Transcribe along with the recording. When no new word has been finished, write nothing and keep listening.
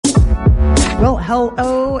Well,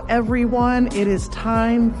 hello, everyone. It is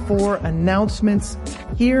time for announcements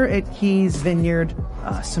here at Keys Vineyard.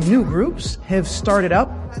 Some new groups have started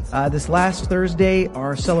up. This last Thursday,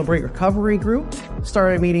 our Celebrate Recovery group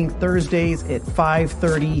started meeting Thursdays at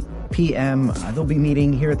 5:30 p.m. They'll be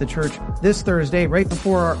meeting here at the church this Thursday, right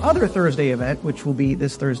before our other Thursday event, which will be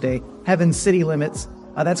this Thursday, Heaven City Limits.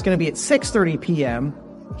 That's going to be at 6:30 p.m.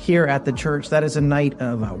 here at the church. That is a night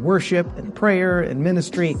of worship and prayer and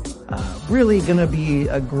ministry. Really going to be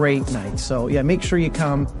a great night. So yeah, make sure you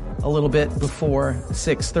come a little bit before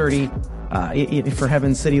 6:30 for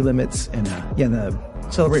Heaven City Limits. And the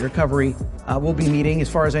Celebrate Recovery will be meeting, as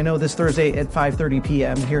far as I know, this Thursday at 5:30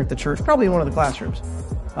 p.m. here at the church, probably in one of the classrooms.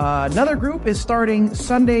 Another group is starting this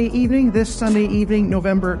Sunday evening,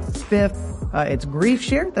 November 5th. It's Grief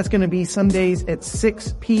Share. That's going to be Sundays at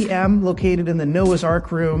 6 p.m. located in the Noah's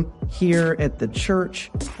Ark room here at the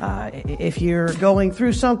church. If you're going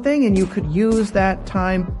through something and you could use that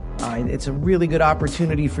time, it's a really good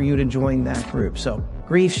opportunity for you to join that group. So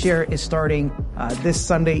Grief Share is starting this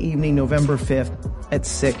Sunday evening, November 5th at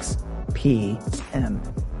 6 p.m.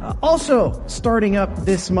 Also starting up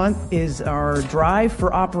this month is our drive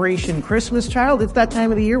for Operation Christmas Child. It's that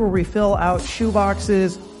time of the year where we fill out shoe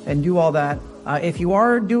boxes and do all that. If you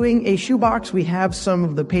are doing a shoebox, we have some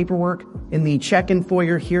of the paperwork in the check-in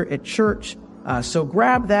foyer here at church. So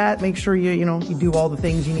grab that. Make sure you do all the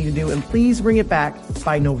things you need to do, and please bring it back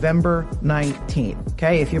by November 19th.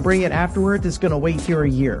 Okay, if you bring it afterwards, it's going to wait here a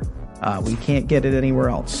year. We can't get it anywhere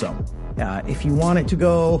else. So if you want it to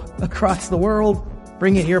go across the world,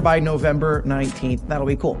 bring it here by November 19th. That'll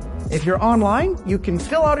be cool. If you're online, you can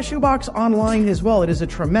fill out a shoebox online as well. It is a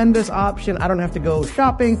tremendous option. I don't have to go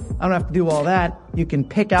shopping. I don't have to do all that. You can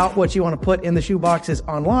pick out what you want to put in the shoeboxes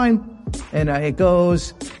online, and it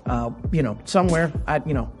goes, somewhere.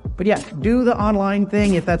 But yeah, do the online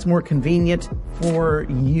thing if that's more convenient for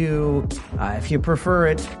you. If you prefer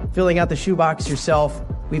it, filling out the shoebox yourself,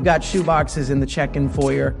 we've got shoeboxes in the check-in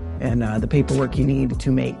foyer and the paperwork you need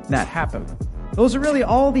to make that happen. Those are really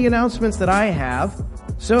all the announcements that I have.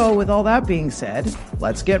 So with all that being said,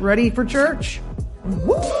 let's get ready for church.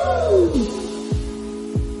 Woo!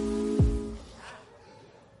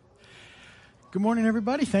 Good morning,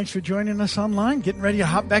 everybody. Thanks for joining us online. Getting ready to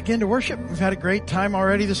hop back into worship. We've had a great time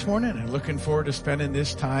already this morning and looking forward to spending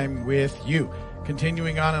this time with you.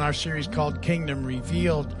 Continuing on in our series called Kingdom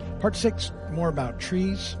Revealed, part 6, more about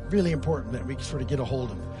trees. Really important that we sort of get a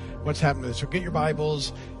hold of what's happening with it. So get your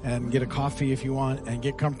Bibles and get a coffee if you want and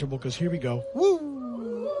get comfortable, because here we go. Woo!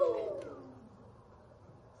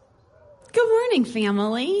 Good morning,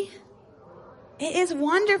 family. It is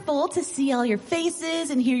wonderful to see all your faces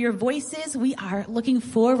and hear your voices. We are looking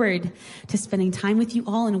forward to spending time with you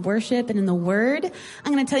all in worship and in the Word.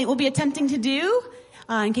 I'm going to tell you what we'll be attempting to do.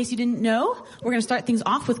 In case you didn't know, we're going to start things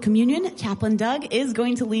off with communion. Chaplain Doug is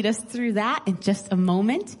going to lead us through that in just a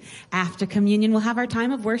moment. After communion, we'll have our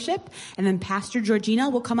time of worship, and then Pastor Georgina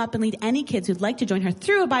will come up and lead any kids who'd like to join her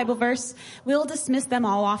through a Bible verse. We'll dismiss them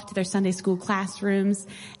all off to their Sunday school classrooms,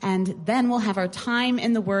 and then we'll have our time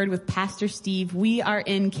in the Word with Pastor Steve. We are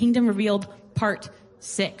in Kingdom Revealed Part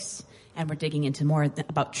 6. And we're digging into more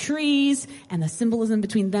about trees and the symbolism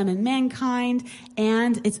between them and mankind.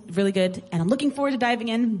 And it's really good. And I'm looking forward to diving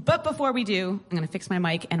in. But before we do, I'm going to fix my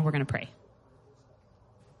mic and we're going to pray.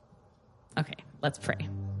 Okay, let's pray.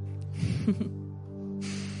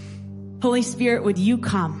 Holy Spirit, would you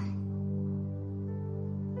come?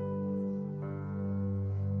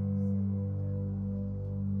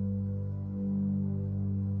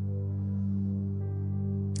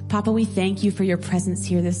 Papa, we thank you for your presence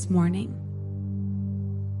here this morning.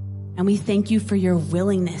 And we thank you for your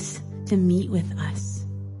willingness to meet with us.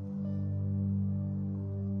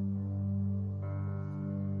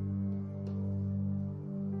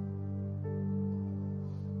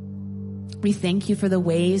 We thank you for the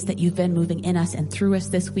ways that you've been moving in us and through us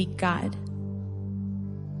this week, God.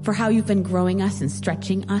 For how you've been growing us and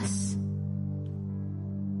stretching us.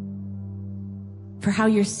 For how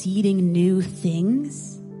you're seeding new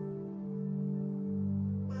things.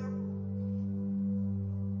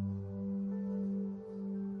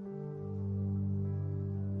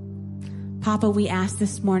 Papa, we ask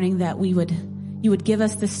this morning that you would give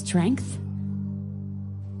us the strength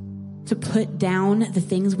to put down the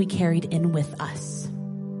things we carried in with us.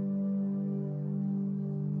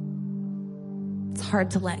 It's hard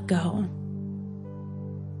to let go.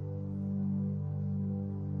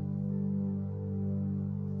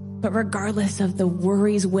 But regardless of the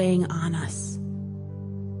worries weighing on us,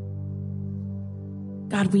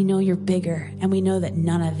 God, we know you're bigger, and we know that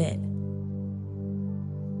none of it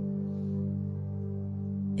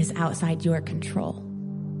is outside your control.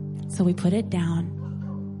 So we put it down.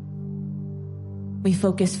 We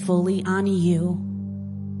focus fully on you.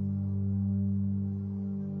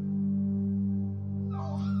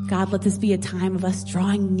 God, let this be a time of us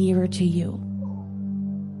drawing nearer to you.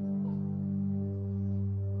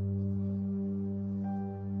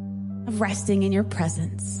 Of resting in your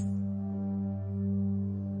presence.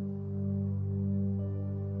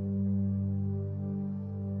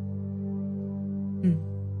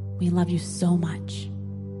 We love you so much.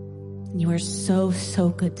 You are so, so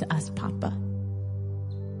good to us, Papa.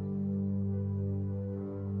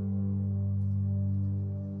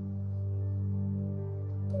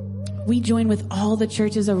 We join with all the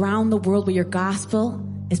churches around the world where your gospel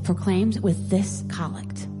is proclaimed with this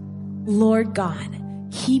collect. Lord God,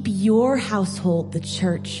 keep your household, the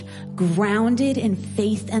church, grounded in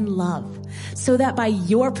faith and love, so that by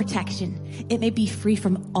your protection, it may be free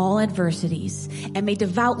from all adversities and may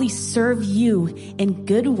devoutly serve you in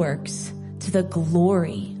good works to the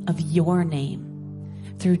glory of your name.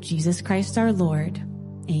 Through Jesus Christ our Lord.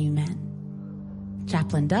 Amen.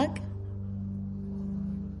 Chaplain Doug.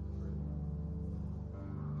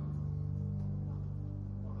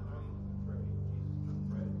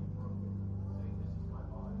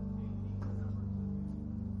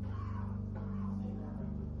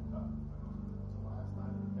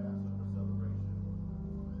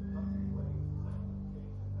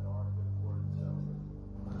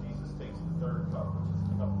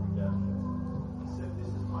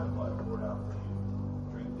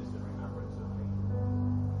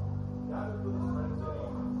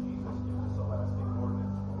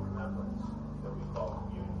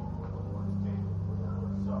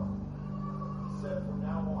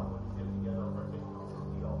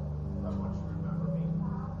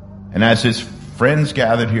 And as his friends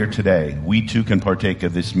gathered here today, we too can partake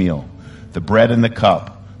of this meal, the bread and the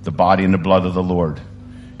cup, the body and the blood of the Lord.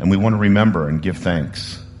 And we want to remember and give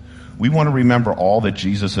thanks. We want to remember all that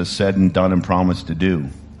Jesus has said and done and promised to do.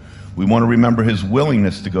 We want to remember his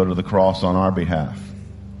willingness to go to the cross on our behalf.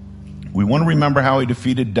 We want to remember how he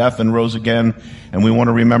defeated death and rose again. And we want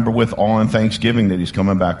to remember with awe and thanksgiving that he's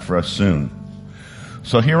coming back for us soon.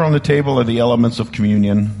 So here on the table are the elements of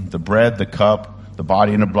communion, the bread, the cup, the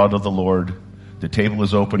body and the blood of the Lord. The table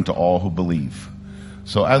is open to all who believe.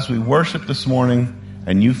 So as we worship this morning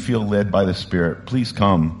and you feel led by the Spirit, please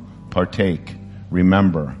come, partake,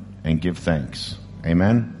 remember, and give thanks.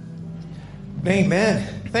 Amen. Amen.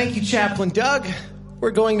 Thank you, Chaplain Doug.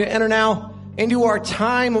 We're going to enter now into our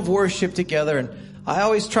time of worship together. And I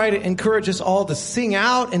always try to encourage us all to sing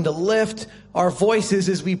out and to lift our voices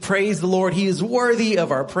as we praise the Lord. He is worthy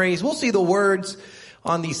of our praise. We'll see the words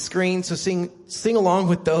on these screens, so sing along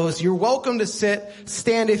with those. You're welcome to sit,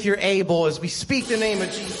 stand if you're able as we speak the name of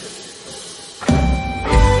Jesus.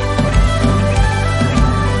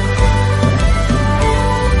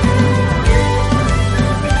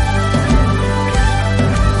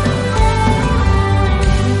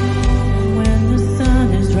 When the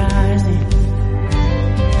sun is rising,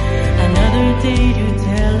 another day to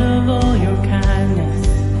tell of all your kindness.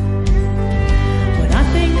 When I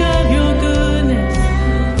think of your goodness,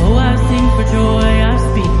 oh, I sing for joy, I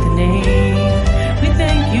speak the name. We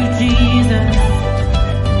thank you, Jesus.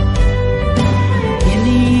 In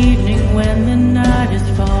the evening when the night is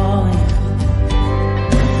falling,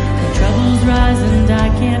 when troubles rise and I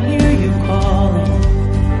can't hear you calling,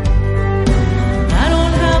 I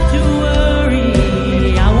don't have to worry,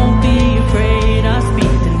 I won't be afraid, I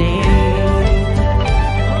speak the name.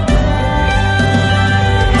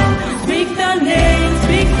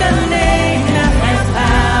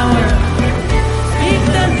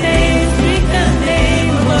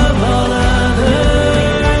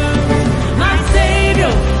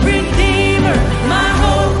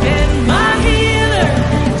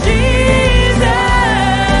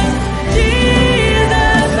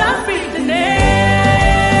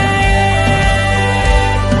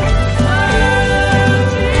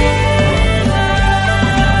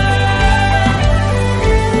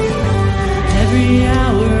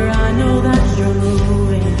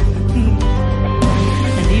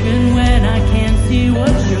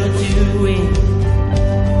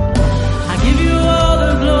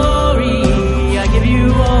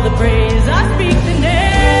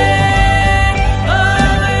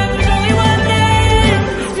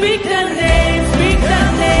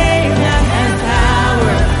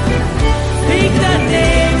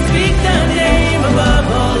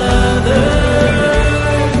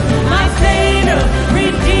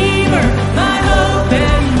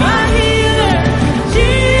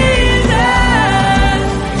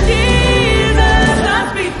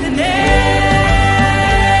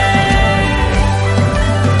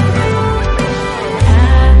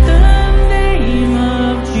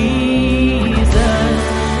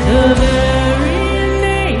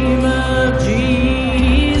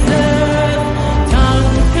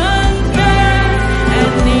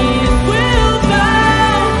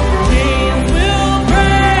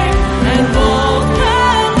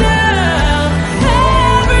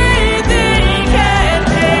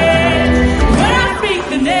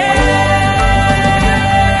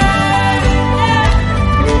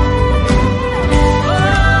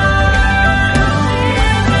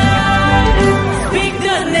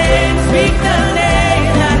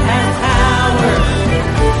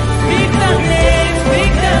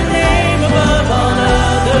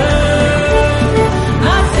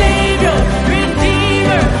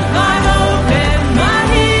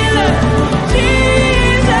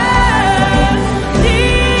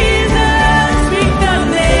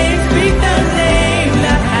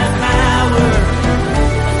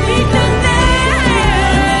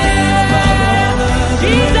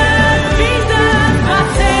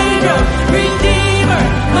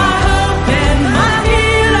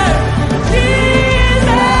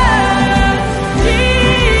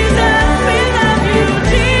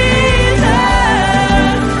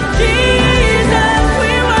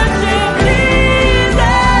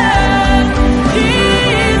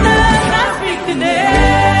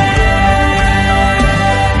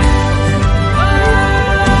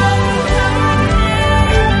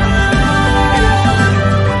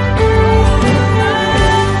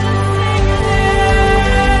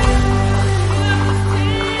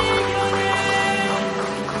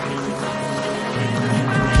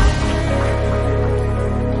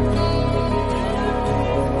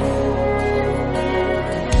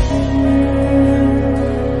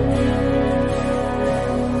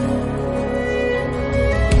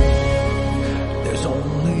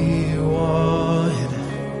 only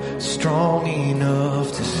one strong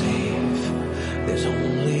enough to save. There's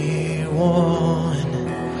only one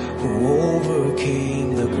who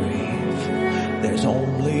overcame the grave. There's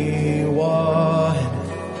only one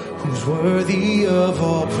who's worthy of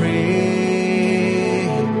all praise.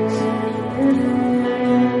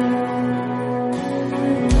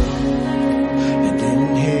 And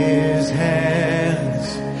in his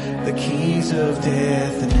hands the keys of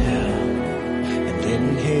death and hell, and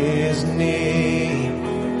in his name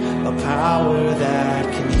a power that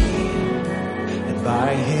can heal. And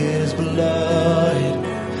by his blood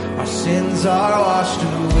our sins are washed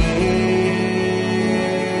away.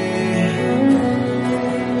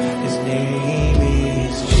 His name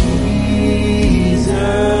is Jesus.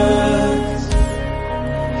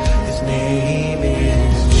 His name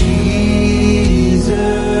is Jesus.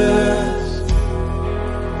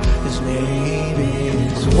 His name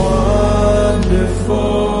is Wonderful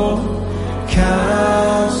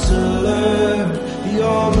Counselor, the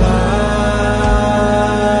Almighty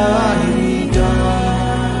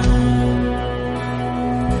God.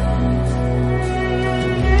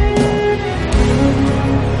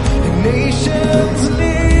 The nations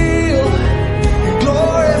kneel and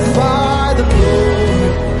glorify the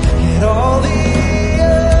Lord. Yet all the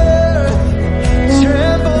earth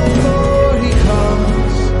tremble for he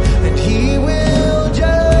comes, and he will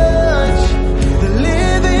judge the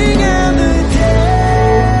living and the dead.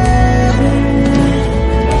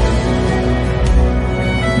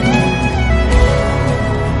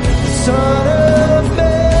 The Son of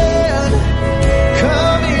Man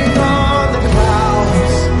coming on the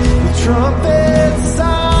clouds with trumpet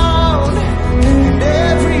sound.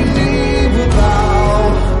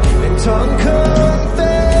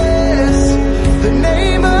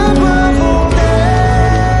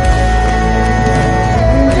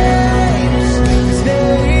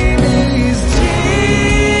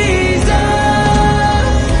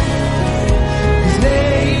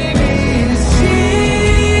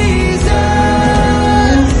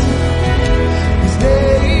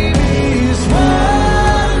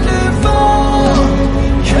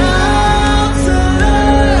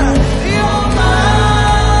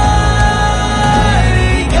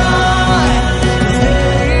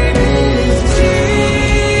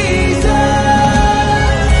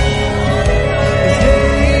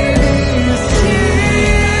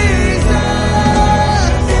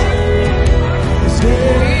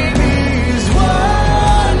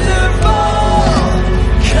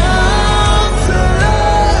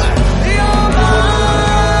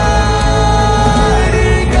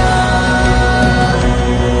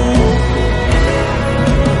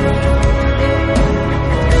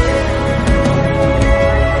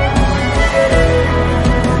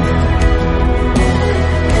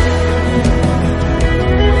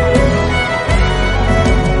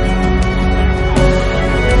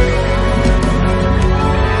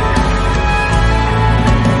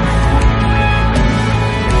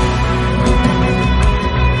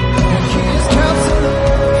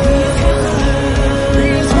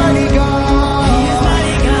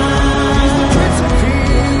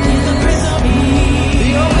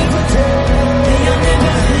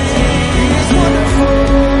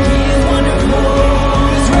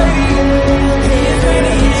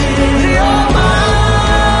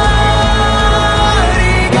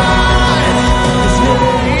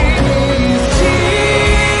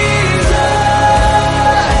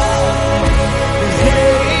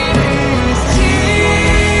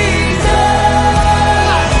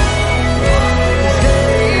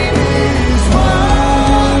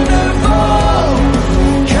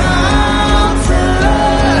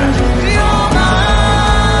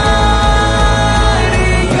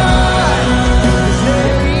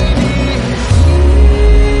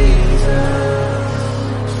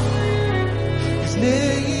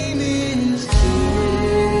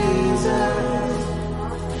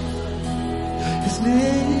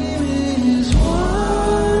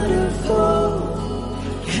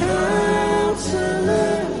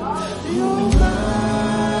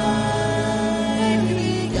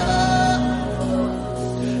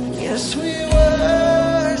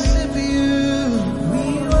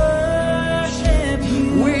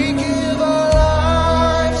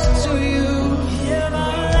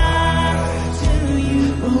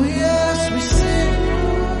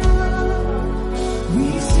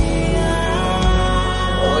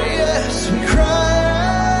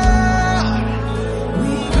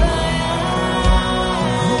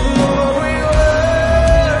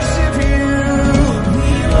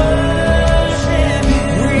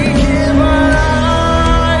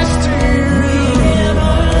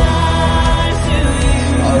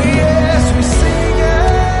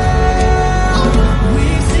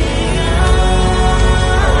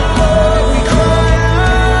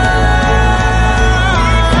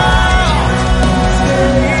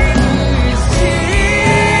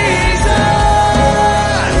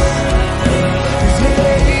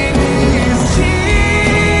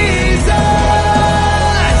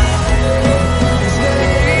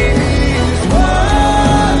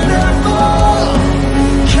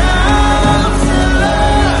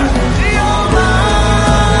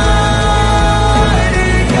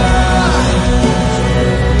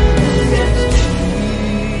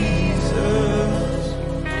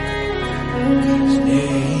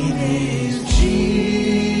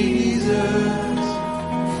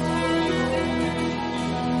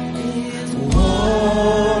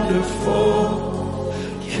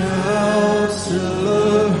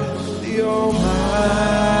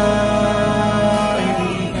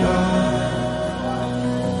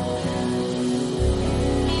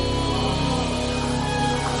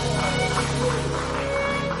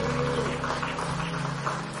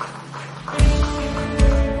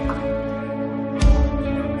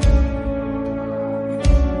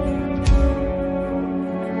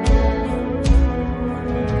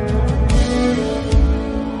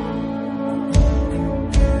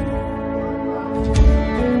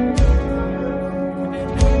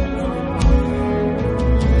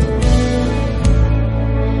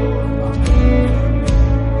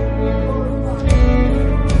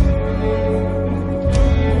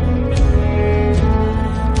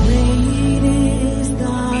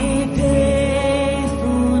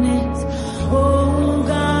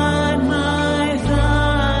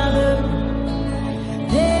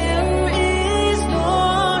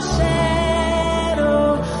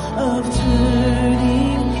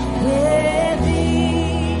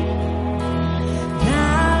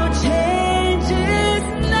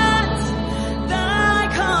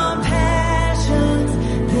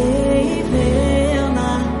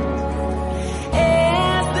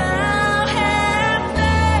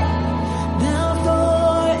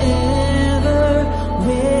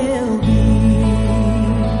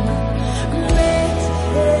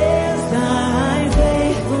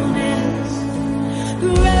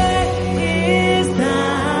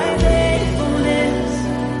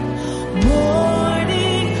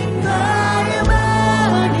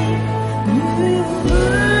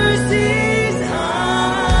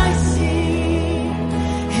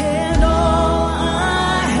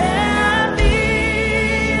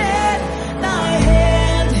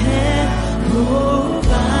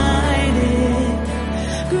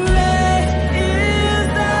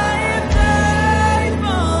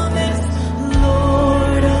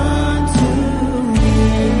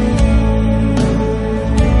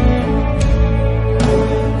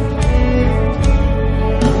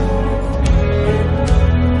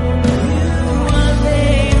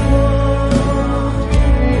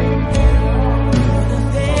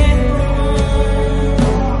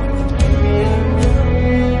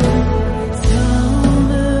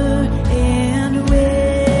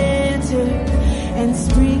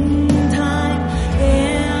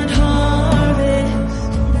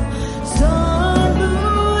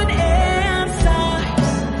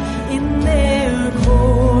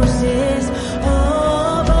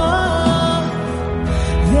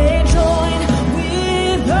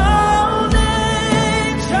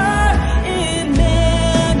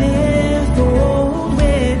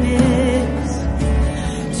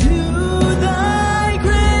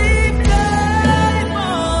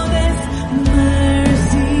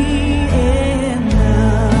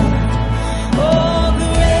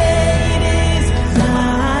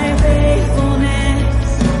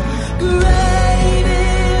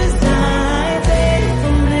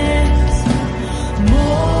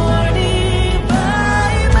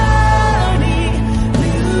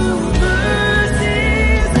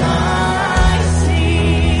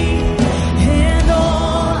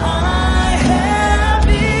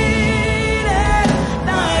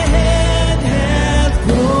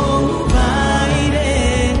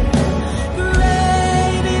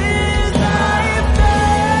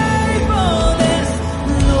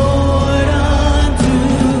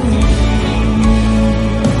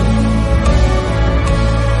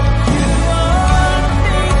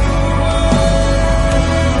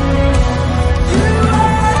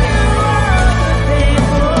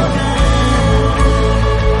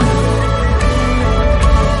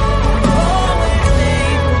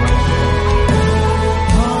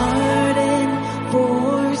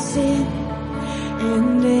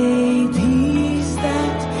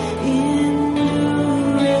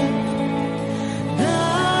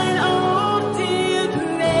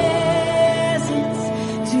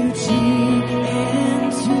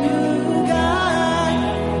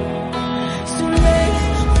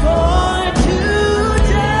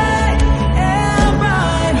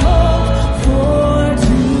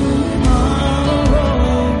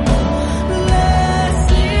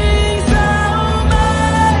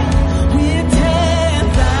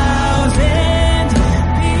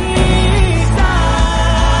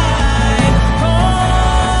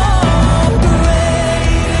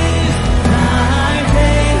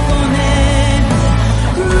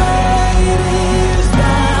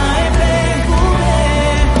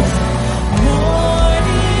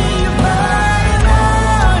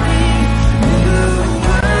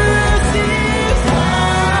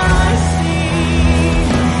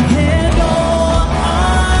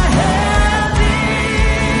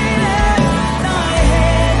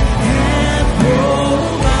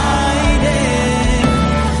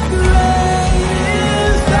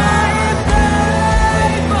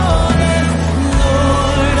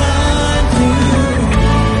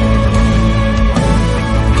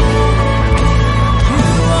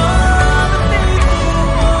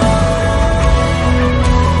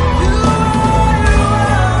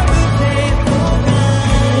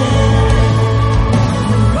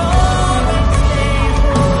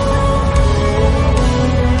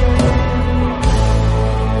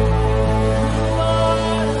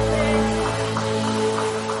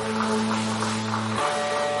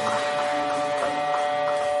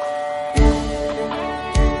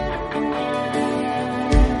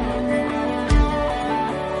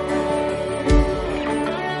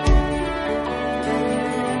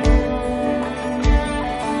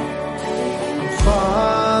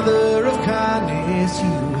 darkness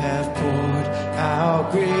you have poured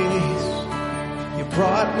out grace. You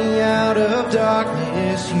brought me out of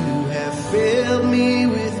darkness, you have filled me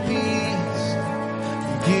with peace.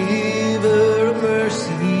 Giver of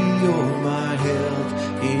mercy, you're my help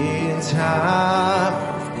in time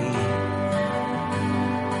of need.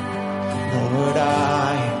 Lord, I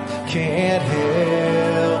can't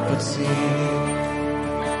help but sing.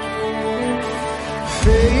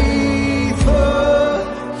 Faithful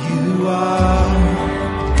you are,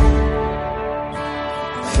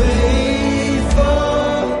 faithful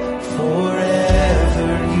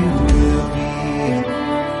forever you will be.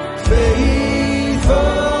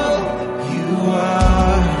 Faithful you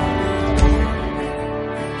are,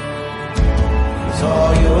 'cause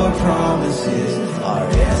all your promises are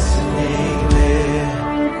yes and amen.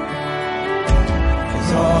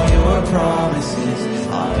 'Cause all your promises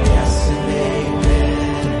are yes and amen.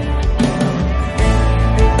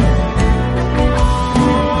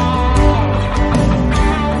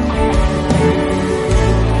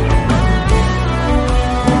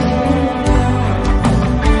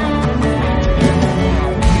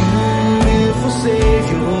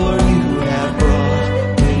 Savior, you have brought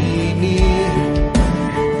me near.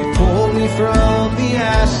 You pulled me from the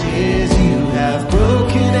ashes. You have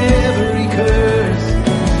broken every curse.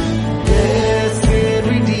 Blessed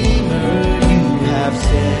Redeemer, you have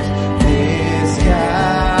set this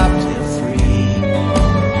captive free.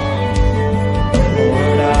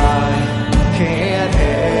 Lord, I can't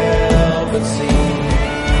help but sing.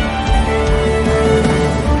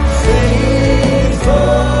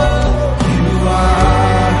 Faithful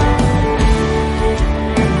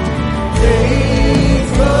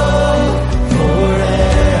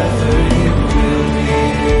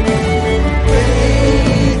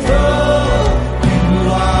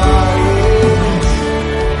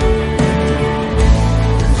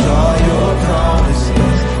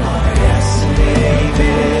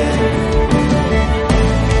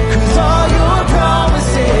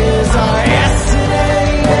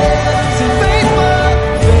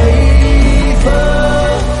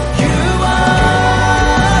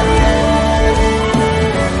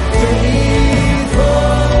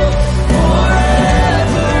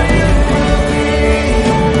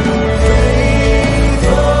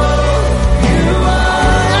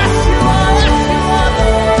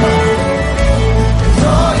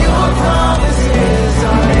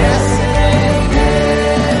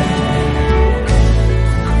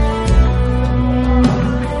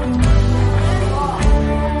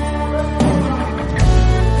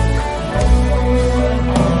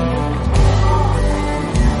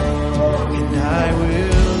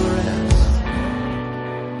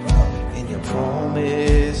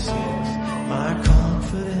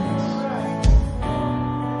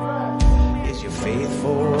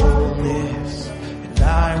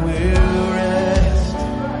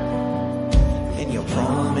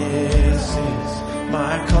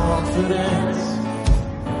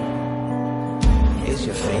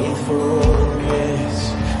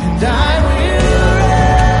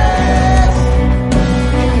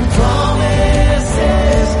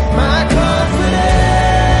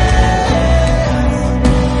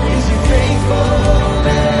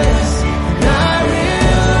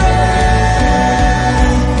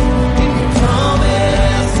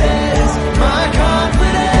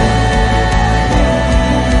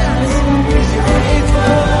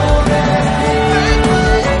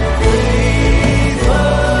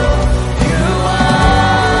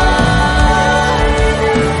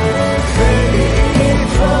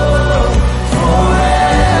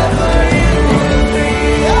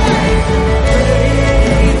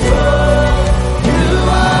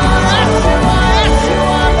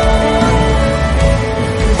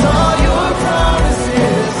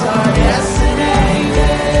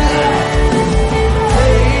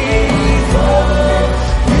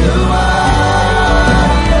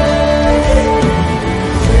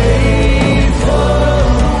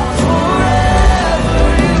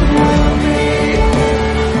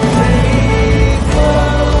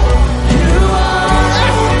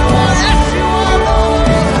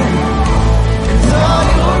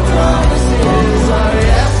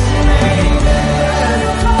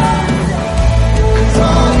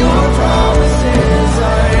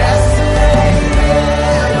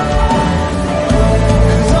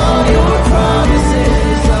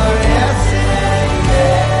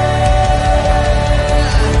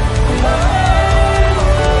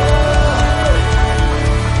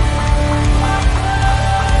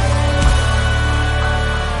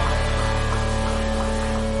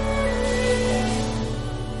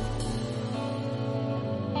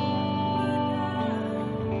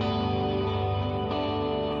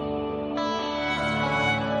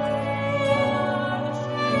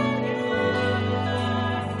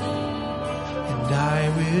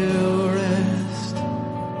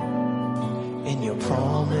your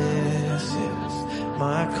promise is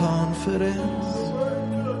my confidence.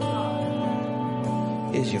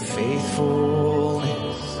 Is your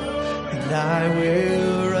faithfulness, and I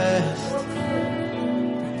will rest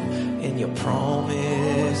in your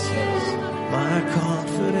promises. My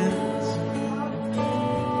confidence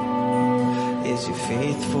is your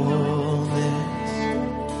faithfulness.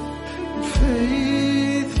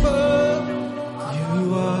 Faithful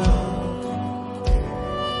you are,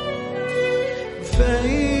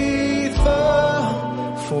 faithful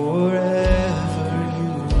forever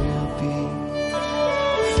you will be.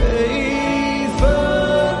 Faithful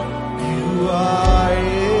you are,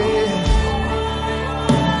 yeah.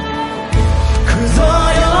 'Cause all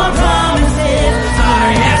your promises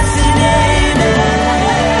are yes and amen.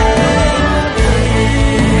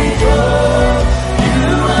 Faithful you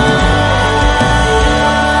are,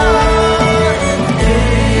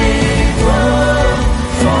 faithful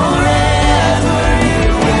forever you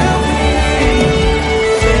will be.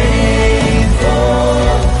 Faithful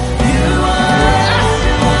you are.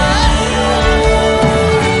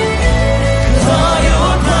 'Cause all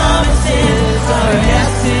your promises are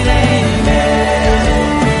yes and amen.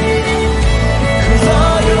 'Cause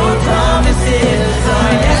all your promises are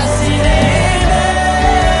yes and amen.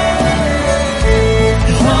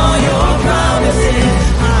 'Cause all your promises are yes and amen. All your promises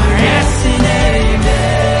are yes and amen.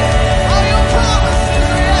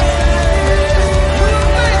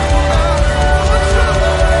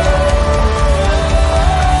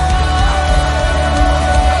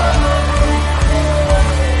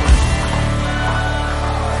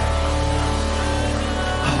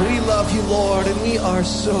 We love you, Lord, and we are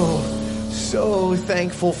so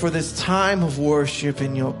thankful for this time of worship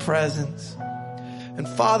in your presence. And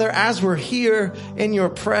Father, as we're here in your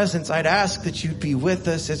presence, I'd ask that you'd be with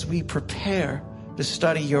us as we prepare to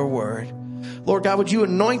study your word. Lord God, would you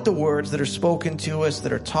anoint the words that are spoken to us,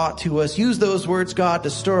 that are taught to us? Use those words, God, to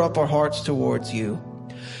stir up our hearts towards you.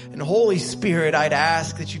 And Holy Spirit, I'd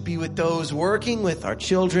ask that you'd be with those working with our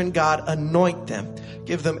children. God, anoint them.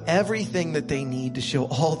 Give them everything that they need to show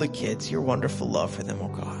all the kids your wonderful love for them, oh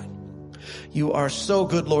God. You are so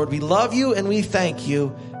good, Lord. We love you and we thank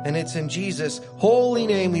you. And it's in Jesus' holy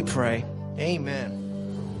name we pray. Amen.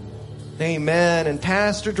 Amen. And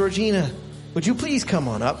Pastor Georgina, would you please come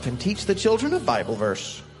on up and teach the children a Bible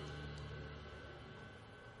verse?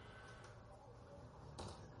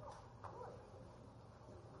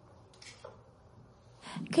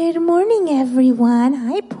 Good morning, everyone.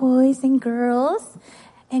 Hi, boys and girls,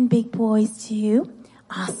 and big boys too.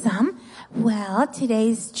 Awesome. Well,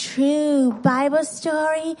 today's true Bible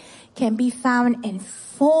story can be found in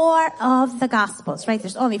 4 of the Gospels, right?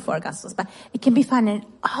 There's only 4 Gospels, but it can be found in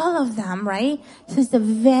all of them, right? This is a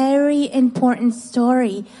very important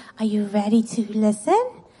story. Are you ready to listen?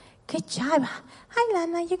 Good job. Hi,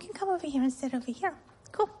 Lana. You can come over here and sit over here.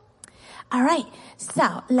 Cool. All right.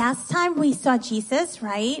 So last time we saw Jesus,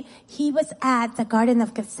 right? He was at the Garden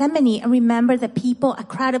of Gethsemane, and remember a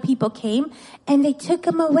crowd of people came and they took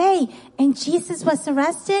him away, and Jesus was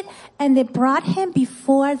arrested and they brought him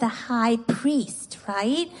before the high priest,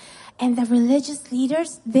 right? And the religious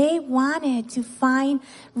leaders, they wanted to find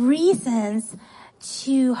reasons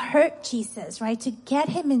to hurt Jesus, right? To get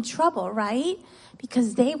him in trouble, right?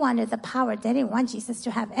 Because they wanted the power. They didn't want Jesus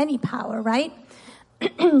to have any power, right?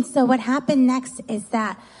 So what happened next is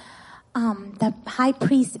that the high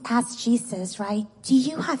priest asked Jesus, right, do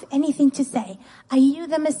you have anything to say? Are you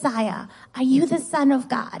the Messiah? Are you the Son of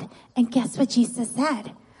God? And guess what Jesus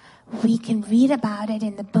said? We can read about it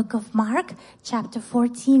in the book of Mark, chapter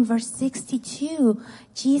 14, verse 62.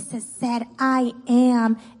 Jesus said, I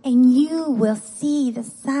am, and you will see the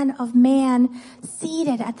Son of Man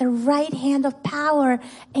seated at the right hand of power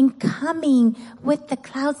and coming with the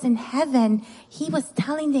clouds in heaven. He was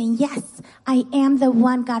telling them, yes, I am the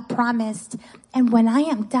one God promised. And when I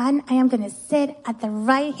am done, I am going to sit at the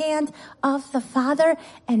right hand of the Father,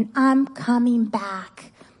 and I'm coming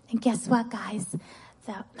back. And guess what, guys?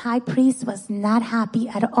 The high priest was not happy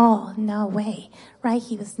at all. No way, right?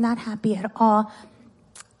 He was not happy at all.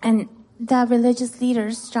 And the religious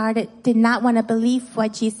leaders did not want to believe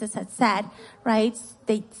what Jesus had said, right?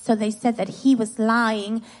 So they said that he was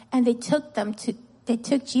lying, and they took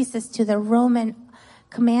Jesus to the Roman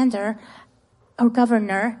commander or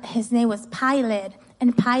governor. His name was Pilate.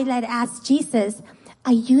 And Pilate asked Jesus,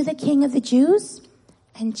 are you the king of the Jews?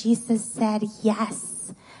 And Jesus said, yes.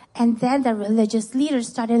 And then the religious leaders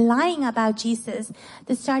started lying about Jesus.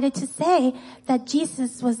 They started to say that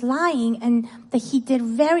Jesus was lying and that he did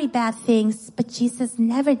very bad things, but Jesus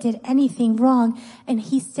never did anything wrong, and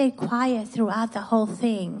he stayed quiet throughout the whole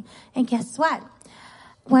thing. And guess what?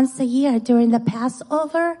 once a year during the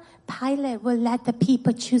Passover, Pilate would let the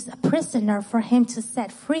people choose a prisoner for him to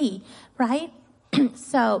set free, right?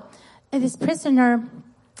 So this prisoner,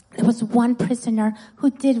 there was one prisoner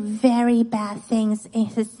who did very bad things, and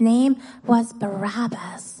his name was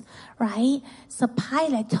Barabbas, right? So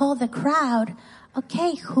Pilate told the crowd,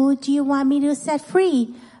 okay, who do you want me to set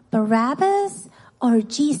free? Barabbas or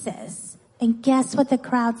Jesus? And guess what the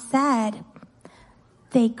crowd said?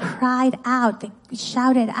 They cried out, they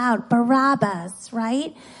shouted out, Barabbas,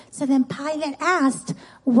 right? So then Pilate asked,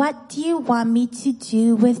 what do you want me to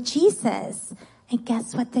do with Jesus? And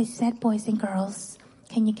guess what they said, boys and girls?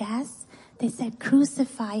 Can you guess? They said,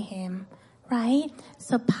 crucify him, right?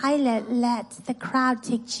 So Pilate let the crowd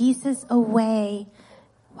take Jesus away.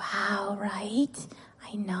 Wow, right?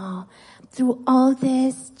 I know. Through all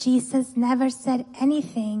this, Jesus never said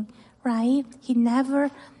anything, right? He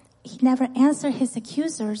never answered his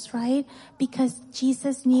accusers, right? Because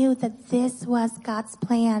Jesus knew that this was God's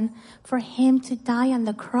plan for him to die on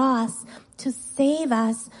the cross to save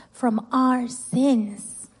us from our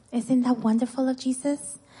sins. Isn't that wonderful of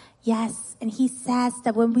Jesus? Yes. And he says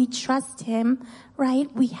that when we trust him,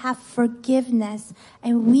 right, we have forgiveness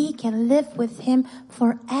and we can live with him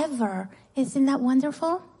forever. Isn't that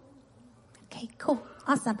wonderful? Okay, cool.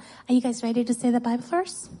 Awesome. Are you guys ready to say the Bible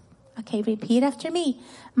verse? Okay, repeat after me.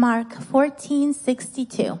 Mark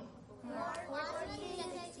 14:62.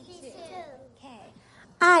 Okay.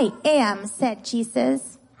 I am, said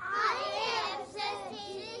Jesus.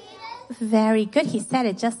 Very good. He said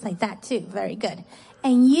it just like that too. Very good.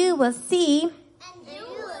 And you will see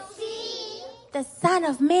the Son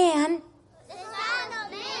of Man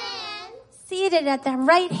seated at the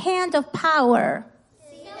right hand of power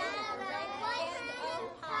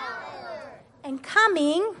and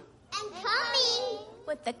coming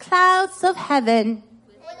with the clouds of heaven.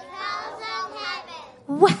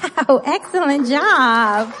 Wow, excellent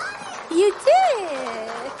job. You did.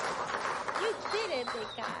 You did it, big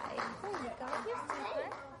guy. There you go. You're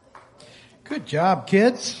super. Good job,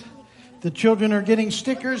 kids. The children are getting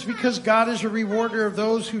stickers because God is a rewarder of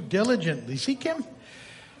those who diligently seek him.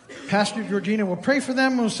 Pastor Georgina will pray for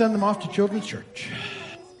them and we'll send them off to Children's Church.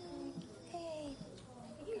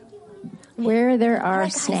 Where there are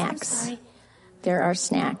snacks. There are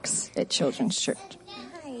snacks at Children's Church.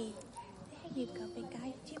 Hi. There you go, big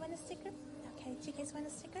guy. Do you want a sticker? Okay, do you guys want a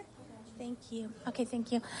sticker? Thank you. Okay,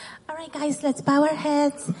 thank you. All right, guys, let's bow our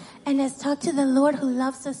heads and let's talk to the Lord who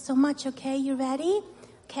loves us so much, okay? You ready?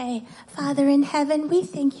 Okay. Father in heaven, we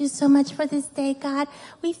thank you so much for this day, God.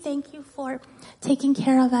 We thank you for taking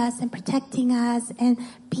care of us and protecting us and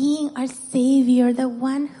being our Savior, the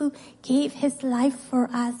one who gave his life for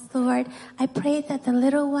us, Lord. I pray that the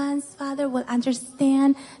little ones, Father, will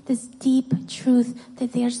understand this deep truth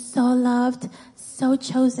that they are so loved, so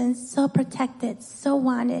chosen, so protected, so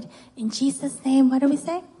wanted. In Jesus' name, what do we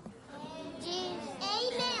say?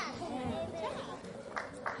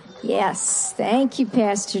 Yes, thank you,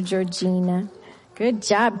 Pastor Georgina. Good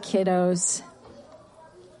job, kiddos.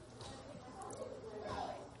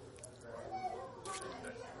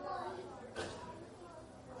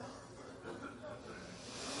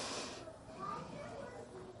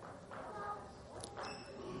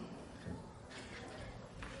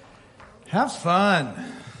 Have fun.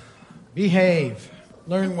 Behave.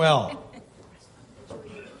 Learn well.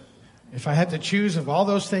 If I had to choose of all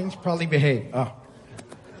those things, probably behave. Oh.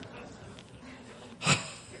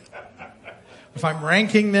 If I'm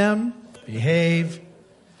ranking them, behave,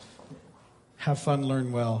 have fun,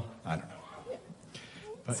 learn well. I don't know.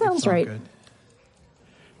 But sounds right. Good.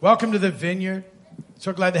 Welcome to the Vineyard.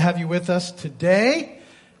 So glad to have you with us today.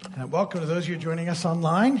 Welcome to those of you joining us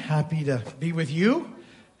online. Happy to be with you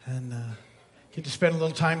and get to spend a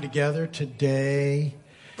little time together today.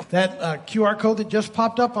 That QR code that just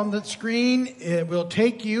popped up on the screen, it will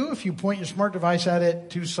take you, if you point your smart device at it,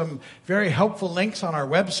 to some very helpful links on our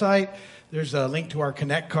website. There's a link to our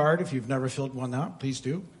Connect card. If you've never filled one out, please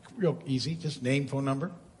do. Real easy. Just name, phone number,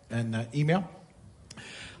 and email.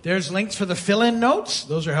 There's links for the fill-in notes.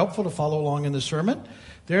 Those are helpful to follow along in the sermon.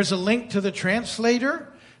 There's a link to the translator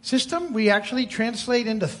system. We actually translate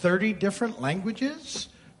into 30 different languages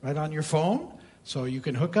right on your phone. So you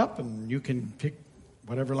can hook up and you can pick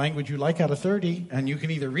whatever language you like out of 30. And you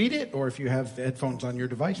can either read it, or if you have headphones on your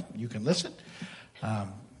device, you can listen.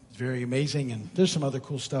 It's very amazing, and there's some other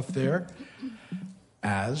cool stuff there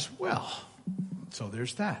as well. So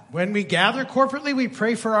there's that. When we gather corporately, we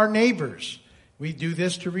pray for our neighbors. We do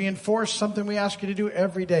this to reinforce something we ask you to do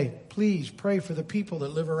every day. Please pray for the people that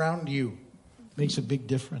live around you. Makes a big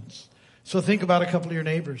difference. So think about a couple of your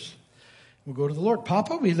neighbors. We'll go to the Lord.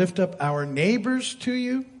 Papa, we lift up our neighbors to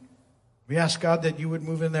you. We ask, God, that you would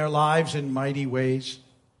move in their lives in mighty ways.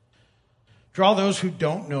 Draw those who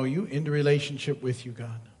don't know you into relationship with you,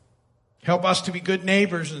 God. Help us to be good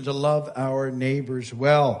neighbors and to love our neighbors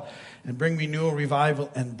well. And bring renewal, revival,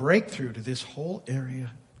 and breakthrough to this whole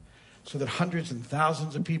area so that hundreds and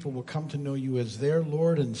thousands of people will come to know you as their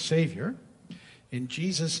Lord and Savior. In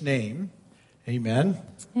Jesus' name, amen.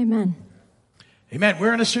 Amen. Amen.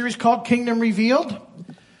 We're in a series called Kingdom Revealed.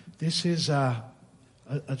 This is a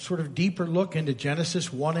sort of deeper look into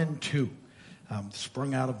Genesis 1 and 2.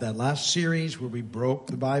 Sprung out of that last series where we broke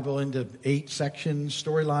the Bible into 8 sections,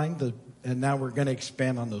 storyline, and now we're going to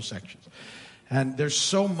expand on those sections. And there's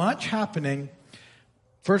so much happening.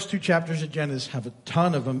 First 2 chapters of Genesis have a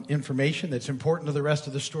ton of information that's important to the rest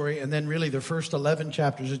of the story. And then really the first 11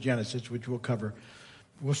 chapters of Genesis, which we'll cover,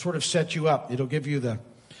 will sort of set you up. It'll give you the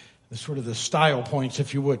sort of the style points,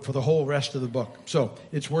 if you would, for the whole rest of the book. So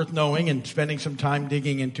it's worth knowing and spending some time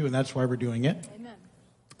digging into, and that's why we're doing it. Amen.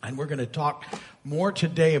 And we're going to talk more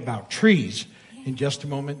today about trees in just a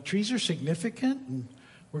moment. Trees are significant, and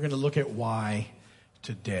we're going to look at why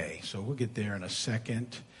today. So we'll get there in a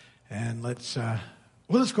second. And let's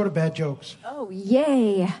go to bad jokes. Oh,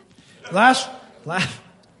 yay. Last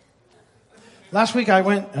week I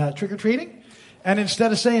went trick-or-treating. And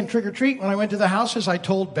instead of saying trick or treat, when I went to the houses, I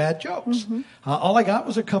told bad jokes. Mm-hmm. All I got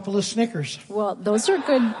was a couple of Snickers. Well, those are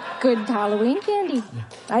good Halloween candy. Yeah.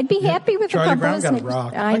 I'd be happy with Charlie a couple Brown of got Snickers. a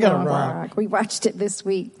rock. I got know, a rock. We watched it this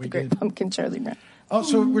week, We The Great did. Pumpkin, Charlie Brown. Oh,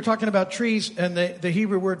 so we're talking about trees, and the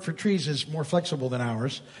Hebrew word for trees is more flexible than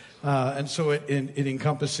ours. And so it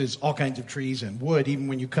encompasses all kinds of trees and wood. Even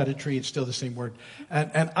when you cut a tree, it's still the same word.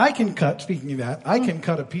 And I can cut, speaking of that, I can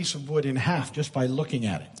cut a piece of wood in half just by looking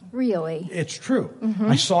at it. Really? It's true.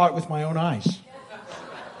 Mm-hmm. I saw it with my own eyes.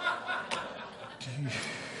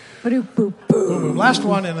 Boom. Last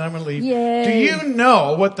one, and then I'm going to leave. Yay. Do you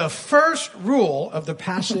know what the first rule of the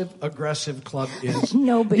passive-aggressive club is?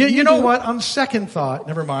 No, but you know do. what? On second thought,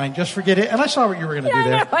 never mind. Just forget it. And I saw what you were going to do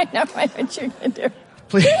there. I know what you're going to do.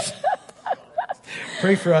 Please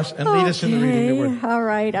pray for us and lead us in the reading of the word. All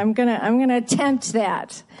right, I'm gonna attempt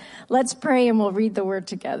that. Let's pray and we'll read the word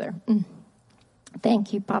together.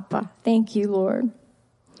 Thank you, Papa. Thank you, Lord.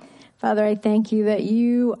 Father, I thank you that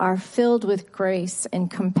you are filled with grace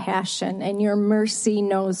and compassion, and your mercy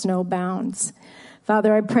knows no bounds.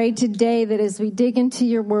 Father, I pray today that as we dig into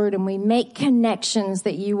your word and we make connections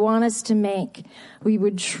that you want us to make, we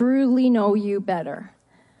would truly know you better.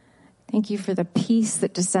 Thank you for the peace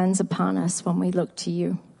that descends upon us when we look to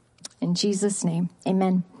you. In Jesus' name,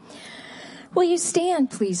 amen. Will you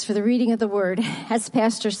stand, please, for the reading of the word? As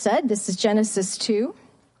Pastor said, this is Genesis 2,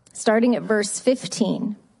 starting at verse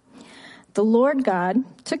 15. The Lord God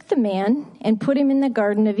took the man and put him in the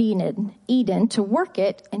Garden of Eden to work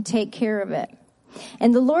it and take care of it.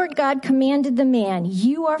 And the Lord God commanded the man,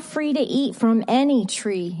 "You are free to eat from any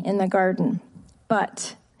tree in the garden,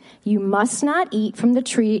 but you must not eat from the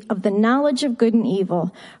tree of the knowledge of good and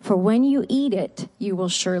evil, for when you eat it, you will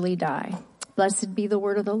surely die." Blessed be the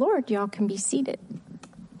word of the Lord. Y'all can be seated.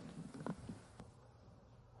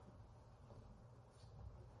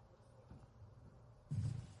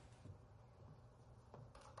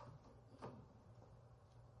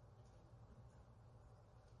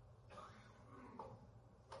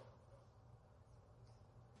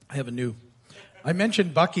 I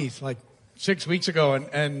mentioned Buc-ee's like 6 weeks ago,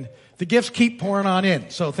 and the gifts keep pouring on in.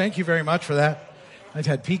 So thank you very much for that. I've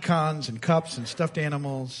had pecans and cups and stuffed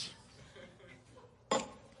animals.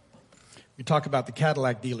 We talk about the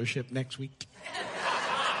Cadillac dealership next week.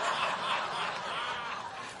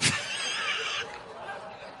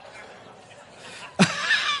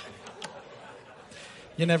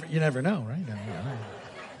 You never know, right?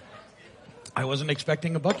 I wasn't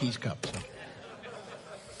expecting a Buc-ee's cup.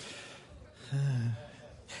 So.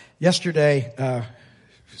 Yesterday,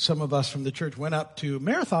 some of us from the church went up to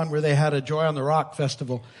Marathon where they had a Joy on the Rock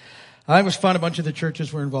festival. It was fun. A bunch of the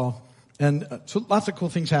churches were involved. And so lots of cool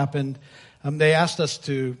things happened. They asked us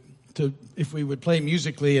to if we would play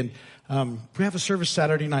musically, and we have a service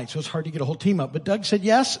Saturday night, so it's hard to get a whole team up. But Doug said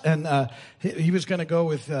yes, and he was going to go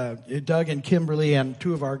with Doug and Kimberly, and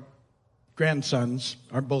 2 of our grandsons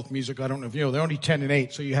are both musical. I don't know if you know, they're only 10 and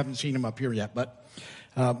 8, so you haven't seen them up here yet. But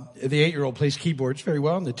the 8-year-old plays keyboards very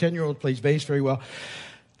well, and the 10-year-old plays bass very well.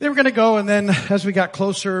 They were going to go, and then as we got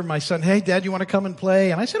closer, my son, "Hey, Dad, you want to come and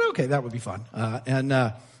play?" And I said, "Okay, that would be fun."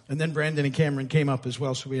 And then Brandon and Cameron came up as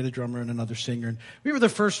well, so we had a drummer and another singer. And we were the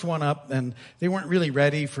first one up, and they weren't really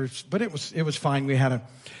ready but it was fine. We had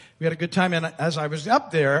a good time. And as I was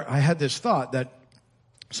up there, I had this thought that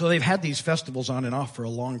So they've had these festivals on and off for a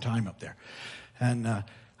long time up there. And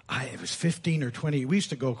it was 15 or 20. We used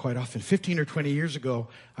to go quite often. 15 or 20 years ago,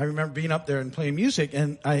 I remember being up there and playing music.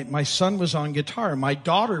 And my son was on guitar. My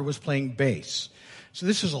daughter was playing bass. So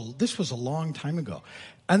this was a long time ago.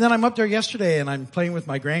 And then I'm up there yesterday and I'm playing with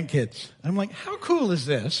my grandkids. And I'm like, how cool is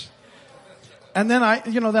this? And then I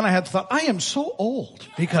had thought, I am so old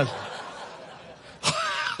because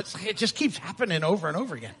it just keeps happening over and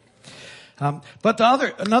over again. But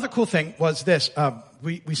another cool thing was this.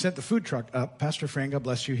 We sent the food truck up. Pastor Fran, God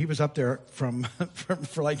bless you. He was up there from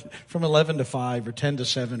 11 to 5 or 10 to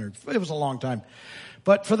 7 or it was a long time.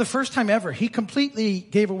 But for the first time ever, he completely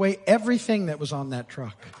gave away everything that was on that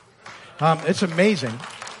truck. It's amazing.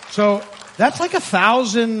 So that's like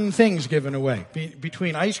 1,000 things given away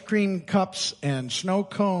between ice cream cups and snow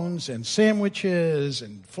cones and sandwiches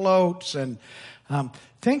and floats and,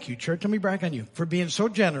 thank you, church. Let me brag on you for being so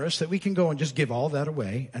generous that we can go and just give all that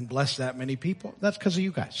away and bless that many people. That's because of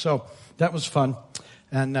you guys. So that was fun.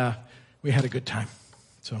 And we had a good time.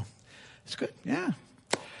 So it's good. Yeah.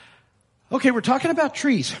 Okay, we're talking about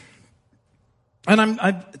trees.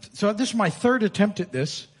 And so this is my third attempt at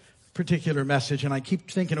this particular message. And I keep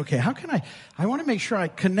thinking, okay, how can I want to make sure I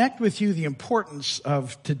connect with you the importance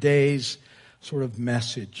of today's sort of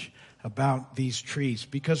message about these trees,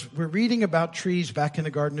 because we're reading about trees back in the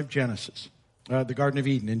Garden of Genesis, the Garden of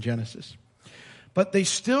Eden in Genesis. But they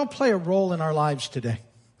still play a role in our lives today.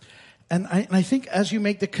 And I think as you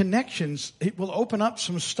make the connections, it will open up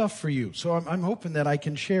some stuff for you. So I'm hoping that I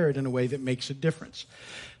can share it in a way that makes a difference.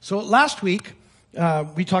 So last week,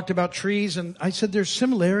 we talked about trees, and I said there's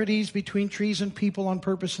similarities between trees and people on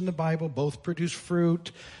purpose in the Bible. Both produce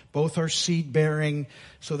fruit. Both are seed-bearing,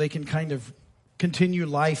 so they can kind of continue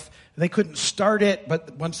life. They couldn't start it,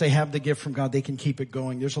 but once they have the gift from God, they can keep it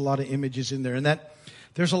going. There's a lot of images in there. And that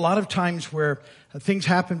there's a lot of times where things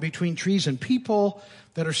happen between trees and people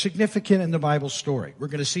that are significant in the Bible story. We're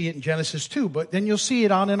going to see it in Genesis 2, but then you'll see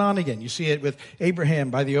it on and on again. You see it with Abraham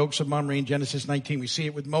by the oaks of Mamre in Genesis 19. We see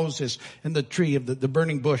it with Moses and the tree of the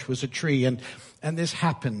burning bush was a tree. And this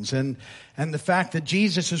happens. And the fact that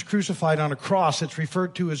Jesus is crucified on a cross that's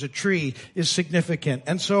referred to as a tree is significant.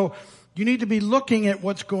 And so you need to be looking at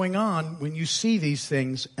what's going on when you see these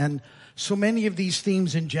things. And so many of these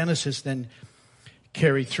themes in Genesis then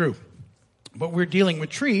carry through. But we're dealing with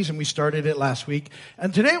trees, and we started it last week.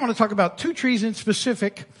 And today I want to talk about two trees in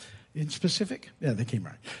specific? Yeah, they came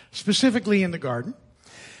right. Specifically in the garden.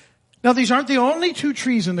 Now, these aren't the only two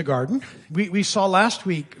trees in the garden. We saw last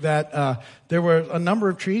week that there were a number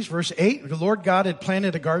of trees. Verse 8, the Lord God had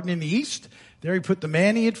planted a garden in the east. There he put the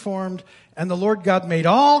man he had formed. And the Lord God made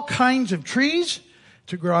all kinds of trees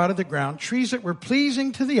to grow out of the ground, trees that were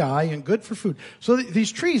pleasing to the eye and good for food. So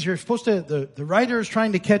these trees, you're supposed to, the writer is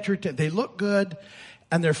trying to catch your attention. They look good,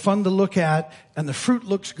 and they're fun to look at, and the fruit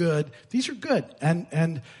looks good. These are good.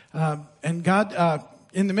 And God,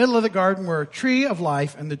 in the middle of the garden were a tree of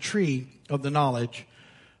life and the tree of the knowledge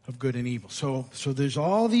of good and evil. So there's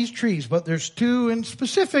all these trees, but there's two in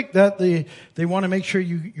specific that they want to make sure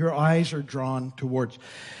your eyes are drawn towards.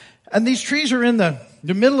 And these trees are in the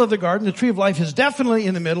middle of the garden. The tree of life is definitely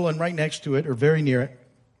in the middle, and right next to it, or very near it,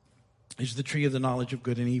 is the tree of the knowledge of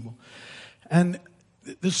good and evil. And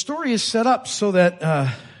the story is set up so that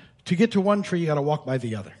to get to one tree, you got to walk by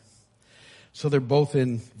the other. So they're both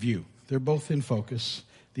in view. They're both in focus,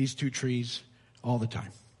 these two trees, all the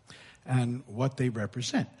time, and what they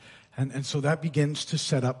represent. And so that begins to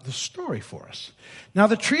set up the story for us. Now,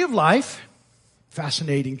 the tree of life,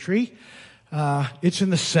 fascinating tree, it's in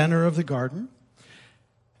the center of the garden.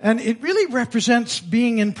 And it really represents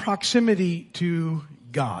being in proximity to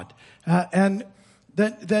God. And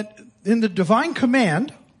that in the divine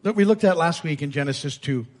command that we looked at last week in Genesis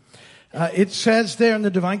 2, it says there in the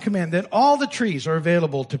divine command that all the trees are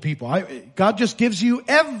available to people. God just gives you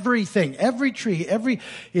everything, every tree,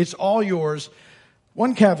 it's all yours.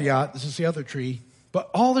 One caveat, this is the other tree, but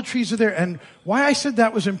all the trees are there. And why I said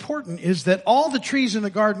that was important is that all the trees in the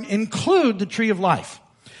garden include the tree of life.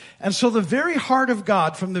 And so the very heart of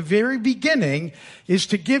God from the very beginning is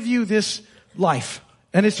to give you this life.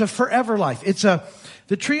 And it's a forever life.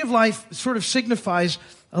 The tree of life sort of signifies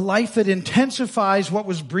a life that intensifies what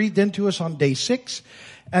was breathed into us on day 6.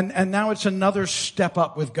 And now it's another step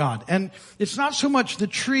up with God. And it's not so much the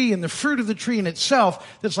tree and the fruit of the tree in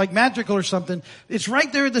itself that's like magical or something. It's right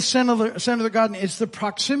there at the center of the garden. It's the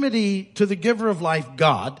proximity to the giver of life,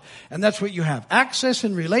 God. And that's what you have. Access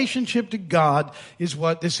and relationship to God is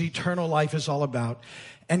what this eternal life is all about.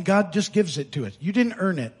 And God just gives it to us. You didn't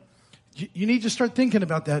earn it. You need to start thinking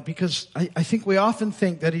about that, because I think we often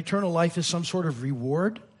think that eternal life is some sort of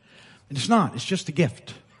reward. And it's not. It's just a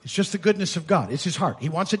gift. It's just the goodness of God. It's his heart. He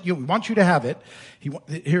wants it. He wants you to have it.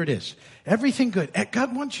 Here it is. Everything good.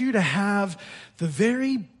 God wants you to have the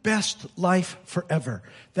very best life forever.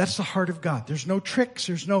 That's the heart of God. There's no tricks.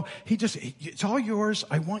 It's all yours.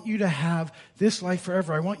 I want you to have this life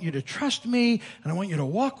forever. I want you to trust me, and I want you to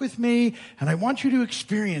walk with me, and I want you to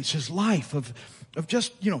experience his life of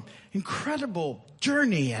just, incredible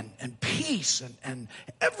journey and peace and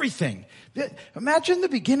everything. Imagine the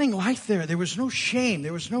beginning life there. There was no shame.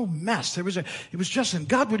 There was no mess. It was just, and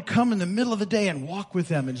God would come in the middle of the day and walk with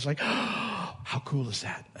them. And it's like, oh, how cool is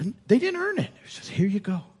that? And they didn't earn it. It was just, here you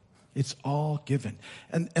go. It's all given.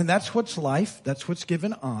 And that's what's life. That's what's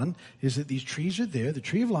given on, is that these trees are there, the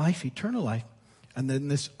tree of life, eternal life, and then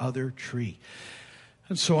this other tree.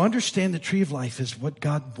 And so understand the tree of life is what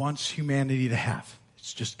God wants humanity to have.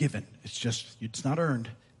 It's just given. It's not earned.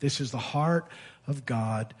 This is the heart of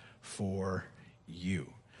God for you.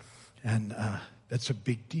 And that's a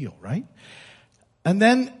big deal, right? And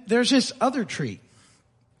then there's this other tree.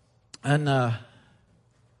 And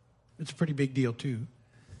it's a pretty big deal too.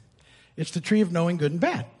 It's the tree of knowing good and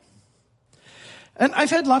bad. And I've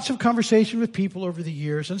had lots of conversation with people over the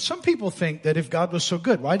years, and some people think that if God was so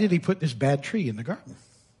good, why did he put this bad tree in the garden?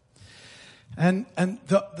 And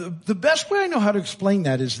the best way I know how to explain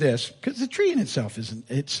that is this, because the tree in itself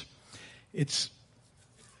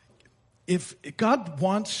if God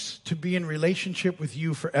wants to be in relationship with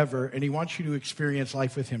you forever, and he wants you to experience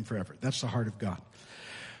life with him forever, that's the heart of God.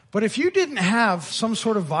 But if you didn't have some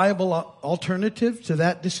sort of viable alternative to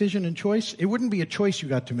that decision and choice, it wouldn't be a choice you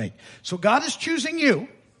got to make. So God is choosing you,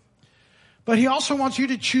 but he also wants you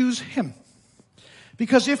to choose him.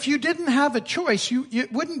 Because if you didn't have a choice,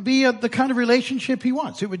 it wouldn't be the kind of relationship he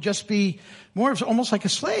wants. It would just be more of almost like a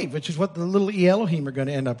slave, which is what the little Elohim are going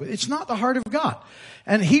to end up with. It's not the heart of God.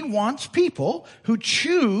 And he wants people who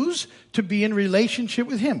choose to be in relationship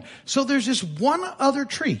with him. So there's this one other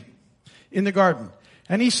tree in the garden.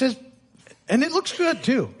 And he says, and it looks good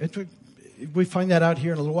too. We find that out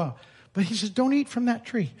here in a little while. But he says, don't eat from that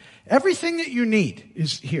tree. Everything that you need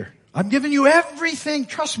is here. I'm giving you everything.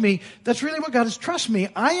 Trust me. That's really what God is. Trust me.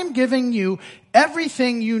 I am giving you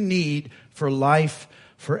everything you need for life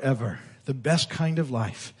forever. The best kind of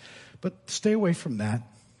life. But stay away from that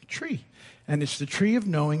tree. And it's the tree of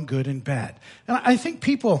knowing good and bad. And I think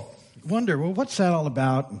people wonder, well, what's that all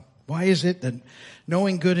about? Why is it that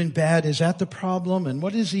knowing good and bad, is that the problem? And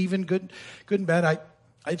what is even good and bad?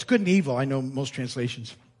 It's good and evil. I know most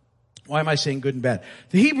translations. Why am I saying good and bad?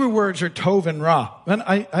 The Hebrew words are tov and ra. And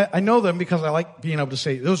I know them because I like being able to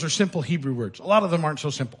say those are simple Hebrew words. A lot of them aren't so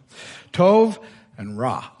simple. Tov and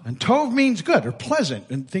ra. And tov means good or pleasant,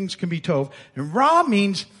 and things can be tov. And ra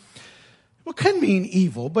means, well, can mean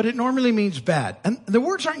evil, but it normally means bad. And the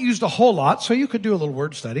words aren't used a whole lot, so you could do a little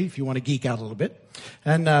word study if you want to geek out a little bit.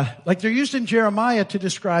 And like they're used in Jeremiah to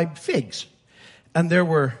describe figs. And there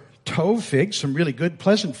were tov figs, some really good,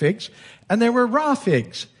 pleasant figs, and there were ra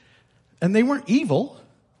figs. And they weren't evil.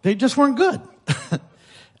 They just weren't good.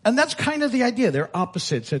 And that's kind of the idea. They're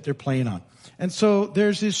opposites that they're playing on. And so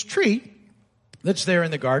there's this tree that's there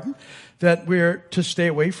in the garden that we're to stay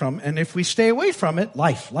away from. And if we stay away from it,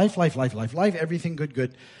 life, everything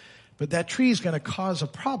good. But that tree is going to cause a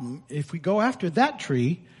problem. If we go after that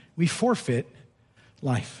tree, we forfeit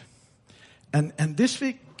life. And this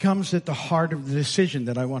comes at the heart of the decision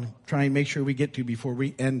that I want to try and make sure we get to before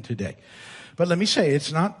we end today. But let me say,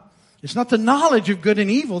 it's not the knowledge of good and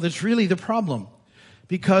evil that's really the problem.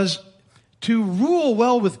 Because to rule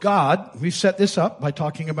well with God, we've set this up by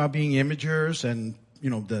talking about being imagers and,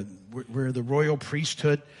 we're the royal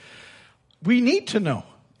priesthood. We need to know.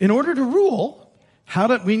 In order to rule,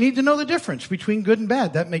 we need to know the difference between good and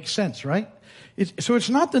bad. That makes sense, right? So it's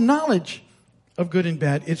not the knowledge of good and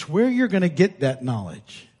bad. It's where you're going to get that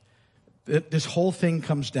knowledge that this whole thing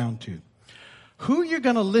comes down to. Who you're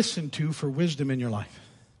going to listen to for wisdom in your life.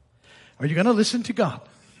 Are you going to listen to God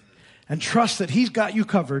and trust that he's got you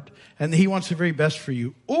covered and that he wants the very best for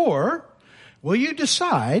you? Or will you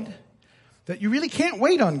decide that you really can't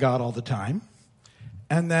wait on God all the time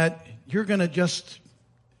and that you're going to just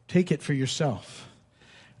take it for yourself?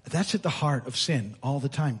 That's at the heart of sin all the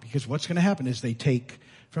time, because what's going to happen is they take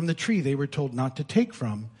from the tree they were told not to take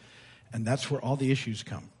from, and that's where all the issues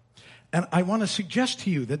come. And I want to suggest to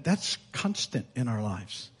you that that's constant in our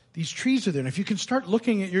lives. These trees are there. And if you can start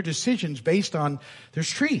looking at your decisions based on, there's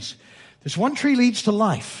trees. This one tree leads to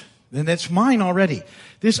life. And that's mine already.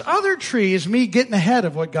 This other tree is me getting ahead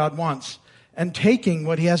of what God wants and taking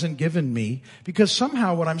what he hasn't given me. Because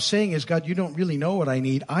somehow what I'm saying is, God, you don't really know what I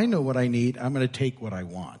need. I know what I need. I'm going to take what I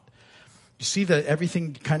want. You see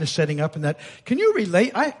everything kind of setting up in that. Can you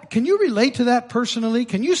relate? Can you relate to that personally?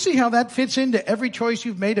 Can you see how that fits into every choice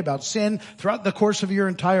you've made about sin throughout the course of your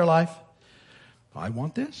entire life? I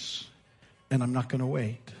want this, and I'm not going to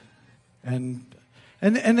wait. And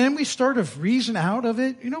then we sort of reason out of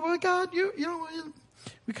it. Well, God,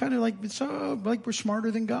 we kind of like we're smarter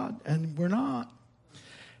than God, and we're not.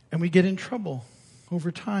 And we get in trouble over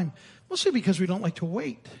time, mostly because we don't like to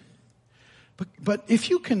wait. But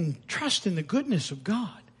if you can trust in the goodness of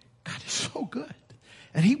God, God is so good.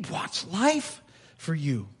 And He wants life for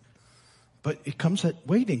you. But it comes at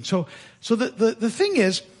waiting. So the thing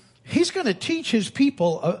is, He's going to teach His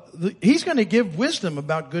people, He's going to give wisdom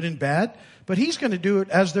about good and bad, but He's going to do it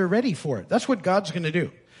as they're ready for it. That's what God's going to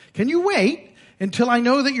do. Can you wait until I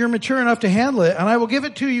know that you're mature enough to handle it, and I will give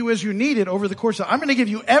it to you as you need it over the course of, I'm going to give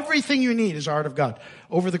you everything you need as the heart of God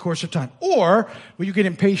over the course of time. Or will you get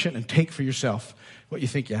impatient and take for yourself what you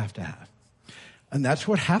think you have to have? And that's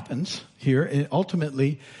what happens here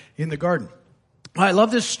ultimately in the garden. I love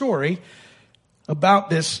this story about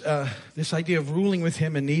this idea of ruling with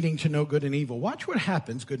Him and needing to know good and evil. Watch what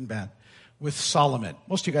happens, good and bad, with Solomon.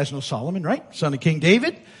 Most of you guys know Solomon, right? Son of King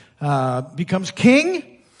David, becomes king.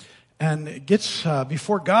 And gets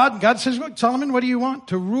before God. God says, look, Solomon, what do you want?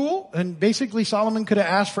 To rule? And basically Solomon could have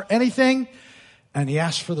asked for anything. And he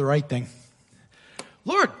asked for the right thing.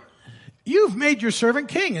 Lord, you've made your servant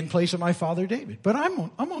king in place of my father David. But I'm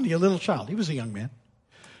only a little child. He was a young man.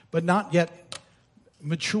 But not yet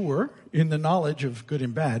mature in the knowledge of good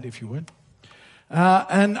and bad, if you would.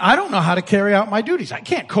 And I don't know how to carry out my duties. I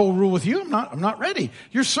can't co-rule with you. I'm not ready.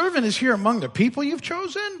 Your servant is here among the people you've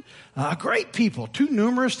chosen. Great people, too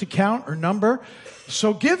numerous to count or number.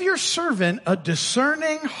 So give your servant a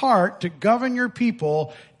discerning heart to govern your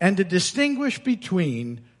people and to distinguish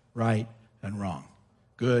between right and wrong,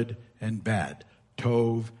 good and bad,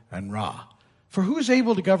 tov and ra. For who is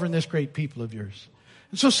able to govern this great people of yours?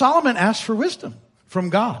 And so Solomon asked for wisdom from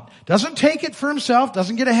God. Doesn't take it for himself,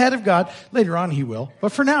 doesn't get ahead of God. Later on he will.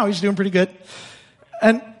 But for now he's doing pretty good.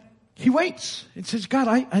 And he waits. It says, God,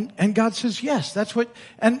 and God says, yes, that's what,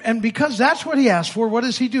 and because that's what he asked for, what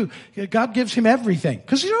does he do? God gives him everything.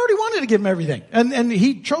 Because he already wanted to give him everything. And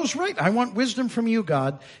he chose right. I want wisdom from you,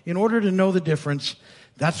 God, in order to know the difference.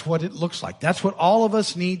 That's what it looks like. That's what all of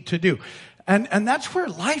us need to do. And that's where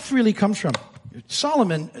life really comes from.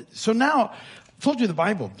 Solomon, so now, I told you the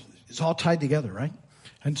Bible is all tied together, right?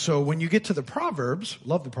 And so when you get to the Proverbs,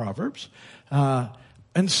 love the Proverbs,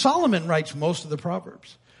 and Solomon writes most of the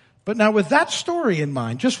Proverbs. But now with that story in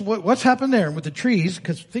mind, just what's happened there with the trees,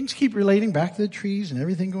 because things keep relating back to the trees and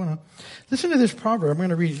everything going on. Listen to this proverb. I'm going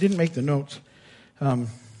to read it. Didn't make the notes. In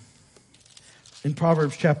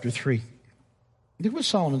Proverbs chapter 3. Look what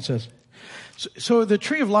Solomon says. So the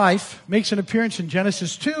tree of life makes an appearance in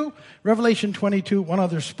Genesis 2, Revelation 22, one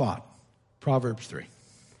other spot. Proverbs 3.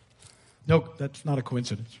 No, that's not a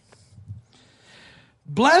coincidence.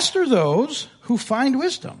 Blessed are those who find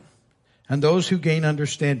wisdom and those who gain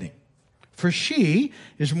understanding. For she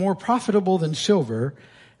is more profitable than silver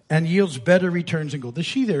and yields better returns than gold. The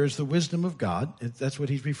she there is the wisdom of God. That's what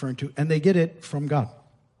he's referring to. And they get it from God.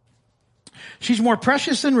 She's more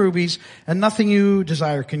precious than rubies, and nothing you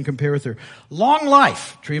desire can compare with her. Long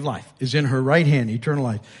life, tree of life, is in her right hand, eternal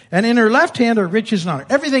life. And in her left hand are riches and honor.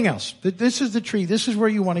 Everything else. This is the tree. This is where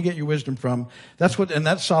you want to get your wisdom from. And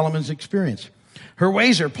that's Solomon's experience. Her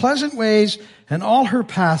ways are pleasant ways, and all her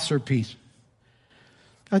paths are peace.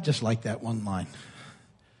 I just like that one line.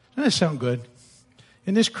 Doesn't that sound good?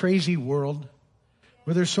 In this crazy world,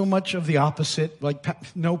 where there's so much of the opposite,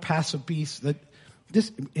 like no paths of peace, that this,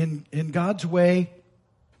 in God's way,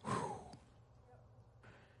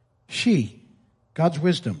 she, God's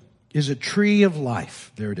wisdom, is a tree of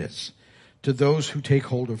life. There it is. To those who take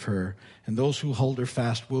hold of her, and those who hold her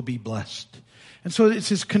fast will be blessed. And so it's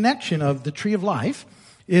this connection of the tree of life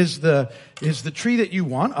is the tree that you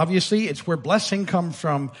want. Obviously, it's where blessing comes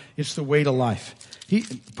from. It's the way to life.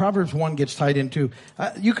 Proverbs 1 gets tied in too.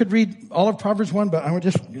 You could read all of Proverbs 1, but I'm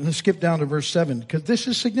just going to skip down to verse 7 because this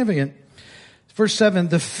is significant. Verse 7,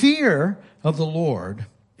 the fear of the Lord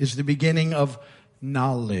is the beginning of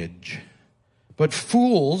knowledge, but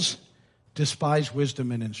fools despise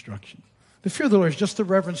wisdom and instruction. The fear of the Lord is just the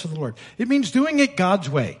reverence of the Lord. It means doing it God's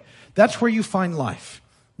way. That's where you find life.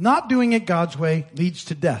 Not doing it God's way leads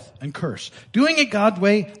to death and curse. Doing it God's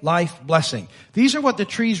way, life, blessing. These are what the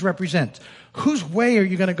trees represent. Whose way are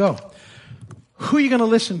you going to go? Who are you going to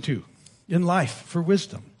listen to in life for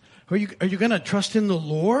wisdom? Are you going to trust in the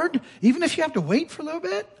Lord, even if you have to wait for a little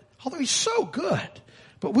bit? Although He's so good.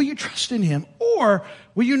 But will you trust in him? Or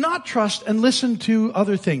will you not trust and listen to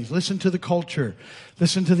other things? Listen to the culture.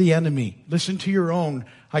 Listen to the enemy. Listen to your own.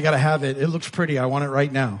 I got to have it. It looks pretty. I want it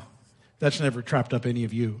right now. That's never trapped up any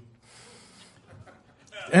of you.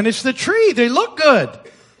 And it's the tree. They look good.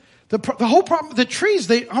 The whole problem with the trees,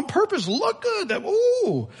 they on purpose look good.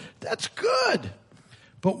 Ooh, that's good.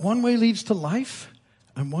 But one way leads to life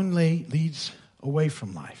and one way leads away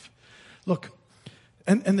from life. Look,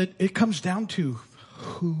 it comes down to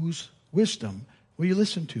whose wisdom will you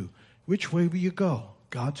listen to? Which way will you go?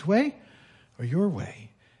 God's way or your way?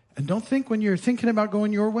 And don't think when you're thinking about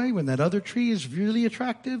going your way, when that other tree is really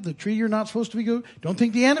attractive, the tree you're not supposed to be going, don't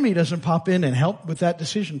think the enemy doesn't pop in and help with that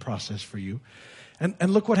decision process for you.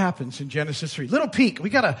 And look what happens in Genesis 3. Little peek.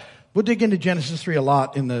 We'll dig into Genesis 3 a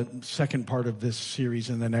lot in the second part of this series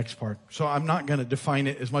and the next part. So I'm not going to define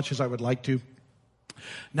it as much as I would like to.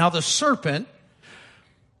 Now the serpent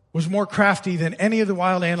was more crafty than any of the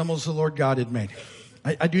wild animals the Lord God had made.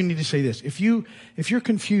 I do need to say this. If you're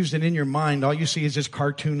confused and in your mind all you see is this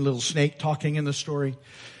cartoon little snake talking in the story,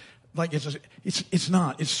 like it's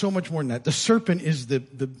not. It's so much more than that. The serpent is the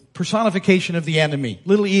personification of the enemy.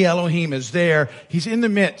 Little E Elohim is there. He's in the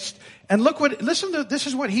midst. And this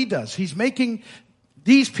is what he does. He's making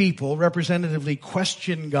these people representatively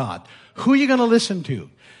question God. Who are you going to listen to?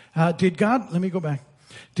 Let me go back.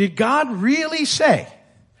 Did God really say,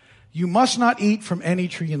 you must not eat from any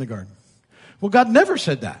tree in the garden? Well, God never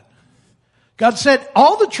said that. God said,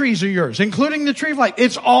 all the trees are yours, including the tree of life.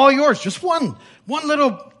 It's all yours. Just one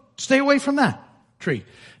little, stay away from that tree.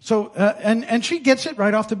 So, and she gets it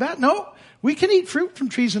right off the bat. No, we can eat fruit from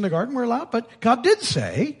trees in the garden. We're allowed. But God did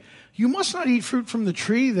say, you must not eat fruit from the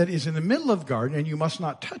tree that is in the middle of the garden, and you must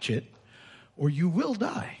not touch it, or you will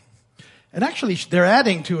die. And actually, they're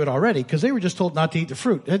adding to it already, because they were just told not to eat the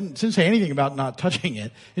fruit. It didn't say anything about not touching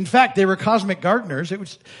it. In fact, they were cosmic gardeners.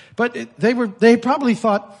 They probably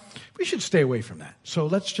thought, we should stay away from that. So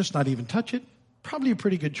let's just not even touch it. Probably a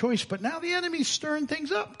pretty good choice. But now the enemy's stirring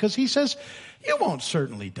things up, because he says, you won't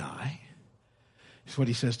certainly die. That's what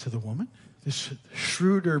he says to the woman, this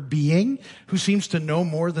shrewder being who seems to know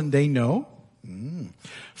more than they know.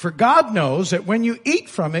 For God knows that when you eat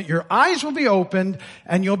from it, your eyes will be opened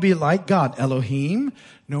and you'll be like God, Elohim,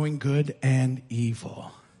 knowing good and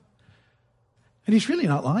evil. And he's really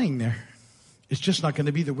not lying there. It's just not going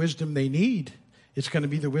to be the wisdom they need. It's going to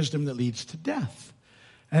be the wisdom that leads to death.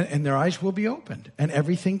 And their eyes will be opened and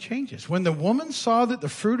everything changes. When the woman saw that the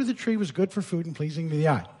fruit of the tree was good for food and pleasing to the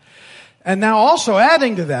eye. And now also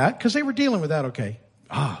adding to that, because they were dealing with that,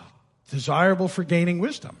 desirable for gaining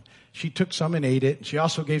wisdom. She took some and ate it. She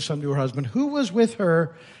also gave some to her husband who was with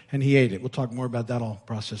her, and he ate it. We'll talk more about that whole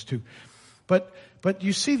process too. But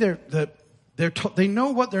you see, they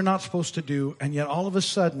know what they're not supposed to do, and yet all of a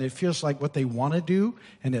sudden it feels like what they want to do,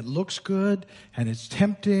 and it looks good, and it's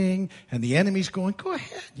tempting, and the enemy's going, go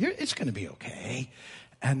ahead, it's going to be okay.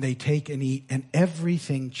 And they take and eat, and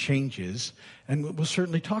everything changes, and we'll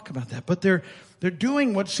certainly talk about that. But they're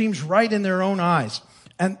doing what seems right in their own eyes.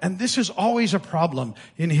 And this is always a problem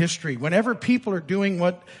in history. Whenever people are doing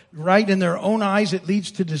what right in their own eyes, it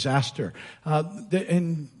leads to disaster.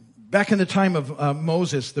 Back in the time of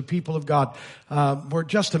Moses, the people of God were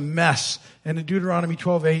just a mess. And in Deuteronomy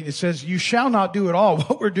 12:8, it says, you shall not do at all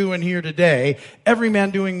what we're doing here today, every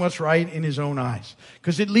man doing what's right in his own eyes.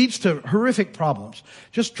 Because it leads to horrific problems.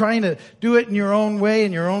 Just trying to do it in your own way,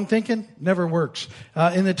 in your own thinking, never works.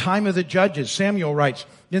 In the time of the judges, Samuel writes,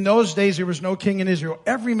 in those days there was no king in Israel.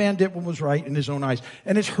 Every man did what was right in his own eyes.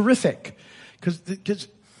 And it's horrific. Because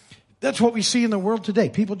that's what we see in the world today.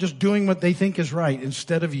 People just doing what they think is right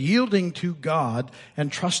instead of yielding to God and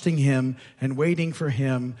trusting him and waiting for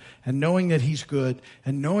him and knowing that he's good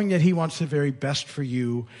and knowing that he wants the very best for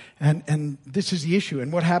you. And this is the issue.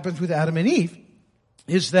 And what happens with Adam and Eve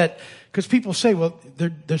is that, because people say, well,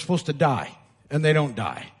 they're supposed to die, and they don't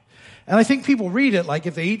die. And I think people read it like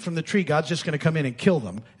if they eat from the tree, God's just going to come in and kill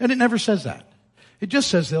them. And it never says that. It just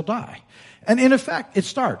says they'll die. And in effect, it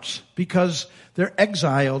starts because they're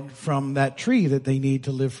exiled from that tree that they need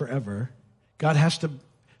to live forever. God has to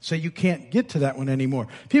say, you can't get to that one anymore.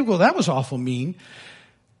 People go, that was awful mean.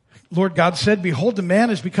 Lord God said, behold, the man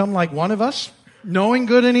has become like one of us, knowing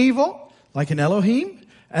good and evil, like an Elohim.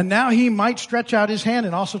 And now he might stretch out his hand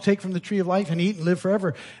and also take from the tree of life and eat and live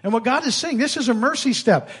forever. And what God is saying, this is a mercy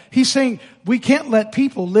step. He's saying, we can't let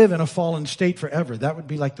people live in a fallen state forever. That would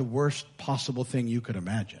be like the worst possible thing you could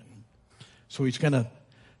imagine. So he's going to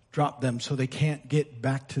drop them so they can't get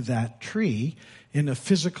back to that tree in a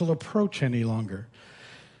physical approach any longer.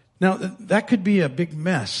 Now, that could be a big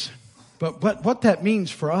mess. But what that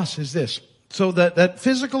means for us is this. So that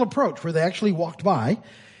physical approach where they actually walked by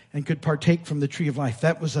and could partake from the tree of life,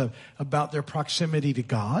 that was about their proximity to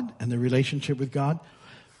God and their relationship with God.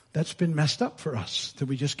 That's been messed up for us, that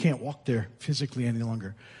we just can't walk there physically any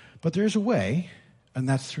longer. But there's a way, and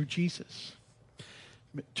that's through Jesus.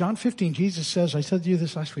 John 15, Jesus says, I said to you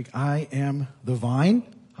this last week, I am the vine,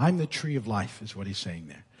 I'm the tree of life, is what he's saying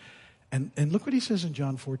there. And look what he says in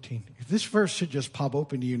John 14. If this verse should just pop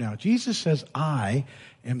open to you now. Jesus says, I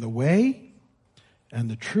am the way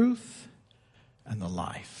and the truth and the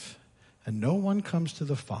life. And no one comes to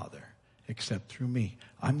the Father except through me.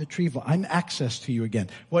 I'm the tree of life. I'm access to you again.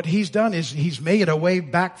 What he's done is he's made a way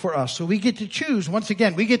back for us. So we get to choose. Once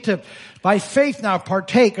again, we get to, by faith now,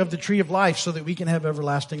 partake of the tree of life so that we can have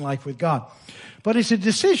everlasting life with God. But it's a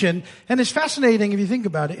decision, and it's fascinating if you think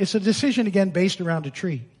about it. It's a decision, again, based around a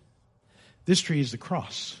tree. This tree is the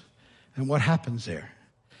cross. And what happens there?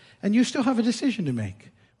 And you still have a decision to make.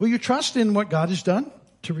 Will you trust in what God has done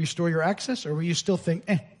to restore your access? Or will you still think,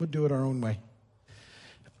 we'll do it our own way?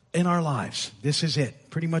 In our lives, this is it.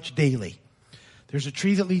 Pretty much daily. There's a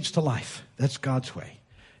tree that leads to life. That's God's way.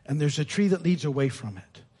 And there's a tree that leads away from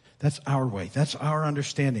it. That's our way. That's our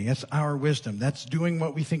understanding. That's our wisdom. That's doing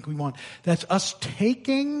what we think we want. That's us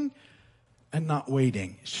taking and not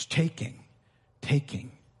waiting. It's just taking.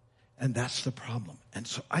 And that's the problem. And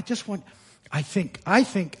so I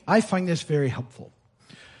find this very helpful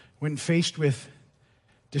when faced with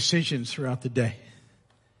decisions throughout the day.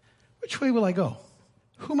 Which way will I go?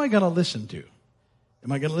 Who am I going to listen to?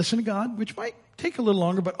 Am I going to listen to God? Which might take a little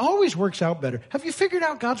longer, but always works out better. Have you figured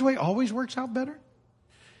out God's way always works out better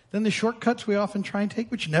than the shortcuts we often try and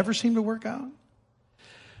take, which never seem to work out?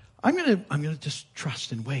 I'm going to just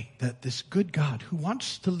trust and wait that this good God who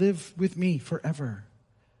wants to live with me forever,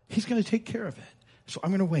 he's going to take care of it. So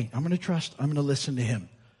I'm going to wait. I'm going to trust. I'm going to listen to him.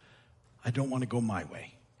 I don't want to go my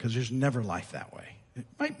way because there's never life that way. It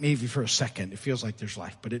might maybe for a second. It feels like there's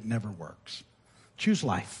life, but it never works. Choose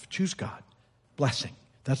life. Choose God. Blessing.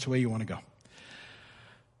 That's the way you want to go.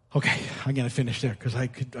 Okay, I'm going to finish there because I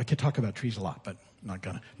could talk about trees a lot, but I'm not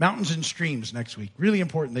going to. Mountains and streams next week. Really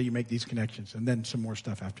important that you make these connections, and then some more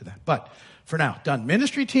stuff after that. But for now, done.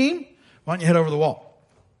 Ministry team, why don't you head over the wall?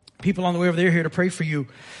 People on the way over there are here to pray for you.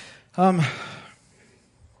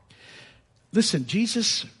 Listen,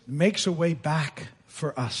 Jesus makes a way back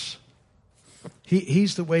for us.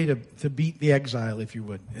 He's the way to beat the exile, if you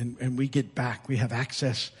would. And we get back. We have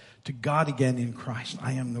access to God again in Christ.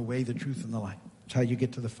 I am the way, the truth, and the life. That's how you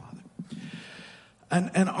get to the Father.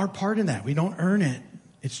 And our part in that, we don't earn it.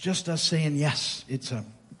 It's just us saying yes. It's a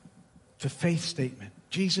faith statement.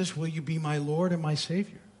 Jesus, will you be my Lord and my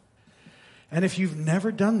Savior? And if you've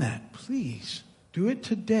never done that, please do it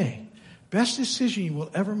today. Best decision you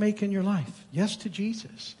will ever make in your life. Yes to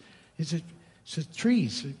Jesus. It's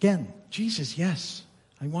trees. Again, Jesus, yes.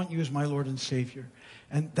 I want you as my Lord and Savior.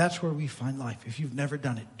 And that's where we find life. If you've never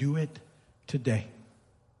done it, do it today.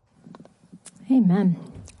 Amen.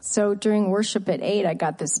 So during worship at 8, I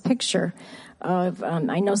got this picture of,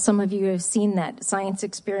 I know some of you have seen that science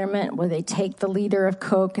experiment where they take the liter of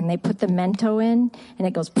Coke and they put the Mento in and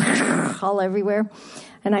it goes all everywhere.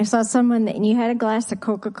 And I saw someone and you had a glass of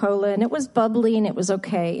Coca-Cola and it was bubbly and it was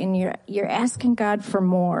okay. And you're asking God for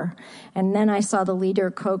more. And then I saw the liter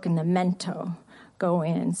of Coke and the Mento go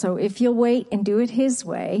in. So if you'll wait and do it his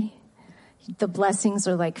way, the blessings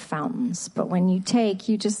are like fountains. But when you take,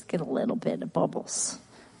 you just get a little bit of bubbles.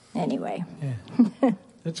 Anyway. Yeah.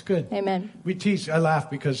 That's good. Amen. We tease. I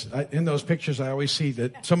laugh because in those pictures I always see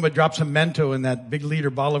that somebody drops a Mento in that big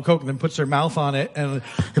liter bottle of Coke and then puts their mouth on it and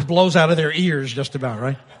it blows out of their ears just about,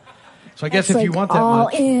 right? So I guess if you want that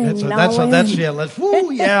much, let's,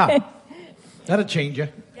 woo, yeah. That'll change you.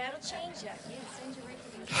 That'll change you. Yeah, send you right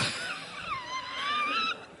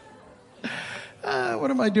to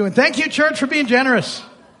What am I doing? Thank you, church, for being generous.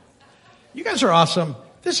 You guys are awesome.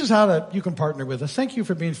 This is how you can partner with us. Thank you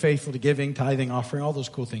for being faithful to giving, tithing, offering, all those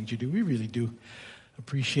cool things you do. We really do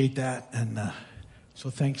appreciate that. And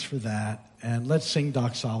so thanks for that. And let's sing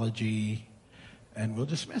doxology, and we'll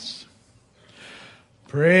dismiss.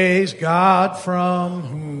 Praise God from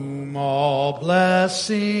whom all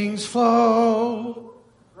blessings flow.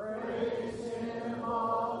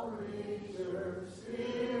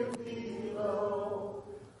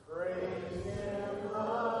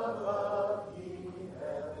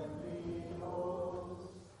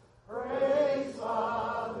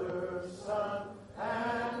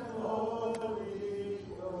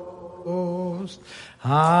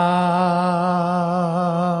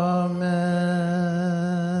 Amen.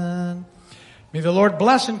 May the Lord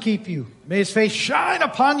bless and keep you. May his face shine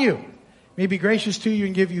upon you. May he be gracious to you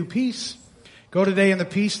and give you peace. Go today in the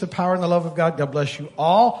peace, the power, and the love of God. God bless you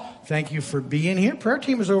all. Thank you for being here. Prayer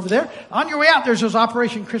team is over there. On your way out, there's those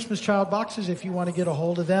Operation Christmas Child boxes if you want to get a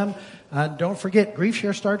hold of them. Don't forget, Grief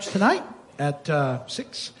Share starts tonight at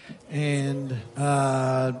 6. And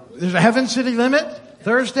there's a Heaven City Limit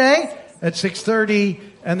Thursday at 6:30.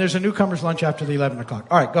 And there's a newcomer's lunch after the 11 o'clock.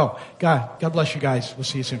 All right, go. God bless you guys. We'll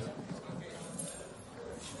see you soon.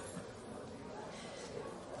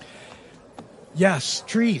 Yes,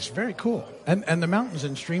 trees, very cool. And the mountains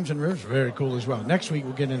and streams and rivers, very cool as well. Next week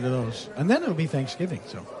we'll get into those. And then it'll be Thanksgiving,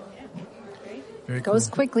 so. Very Goes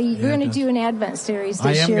cool. quickly. You're going to do an Advent series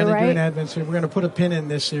this year, right? I am going to do an Advent series. We're going to put a pin in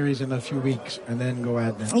this series in a few weeks and then go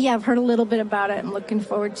Advent. Yeah, I've heard a little bit about it. I'm looking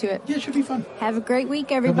forward to it. Yeah, it should be fun. Have a great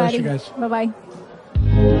week, everybody. God bless you guys.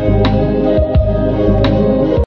 Bye-bye.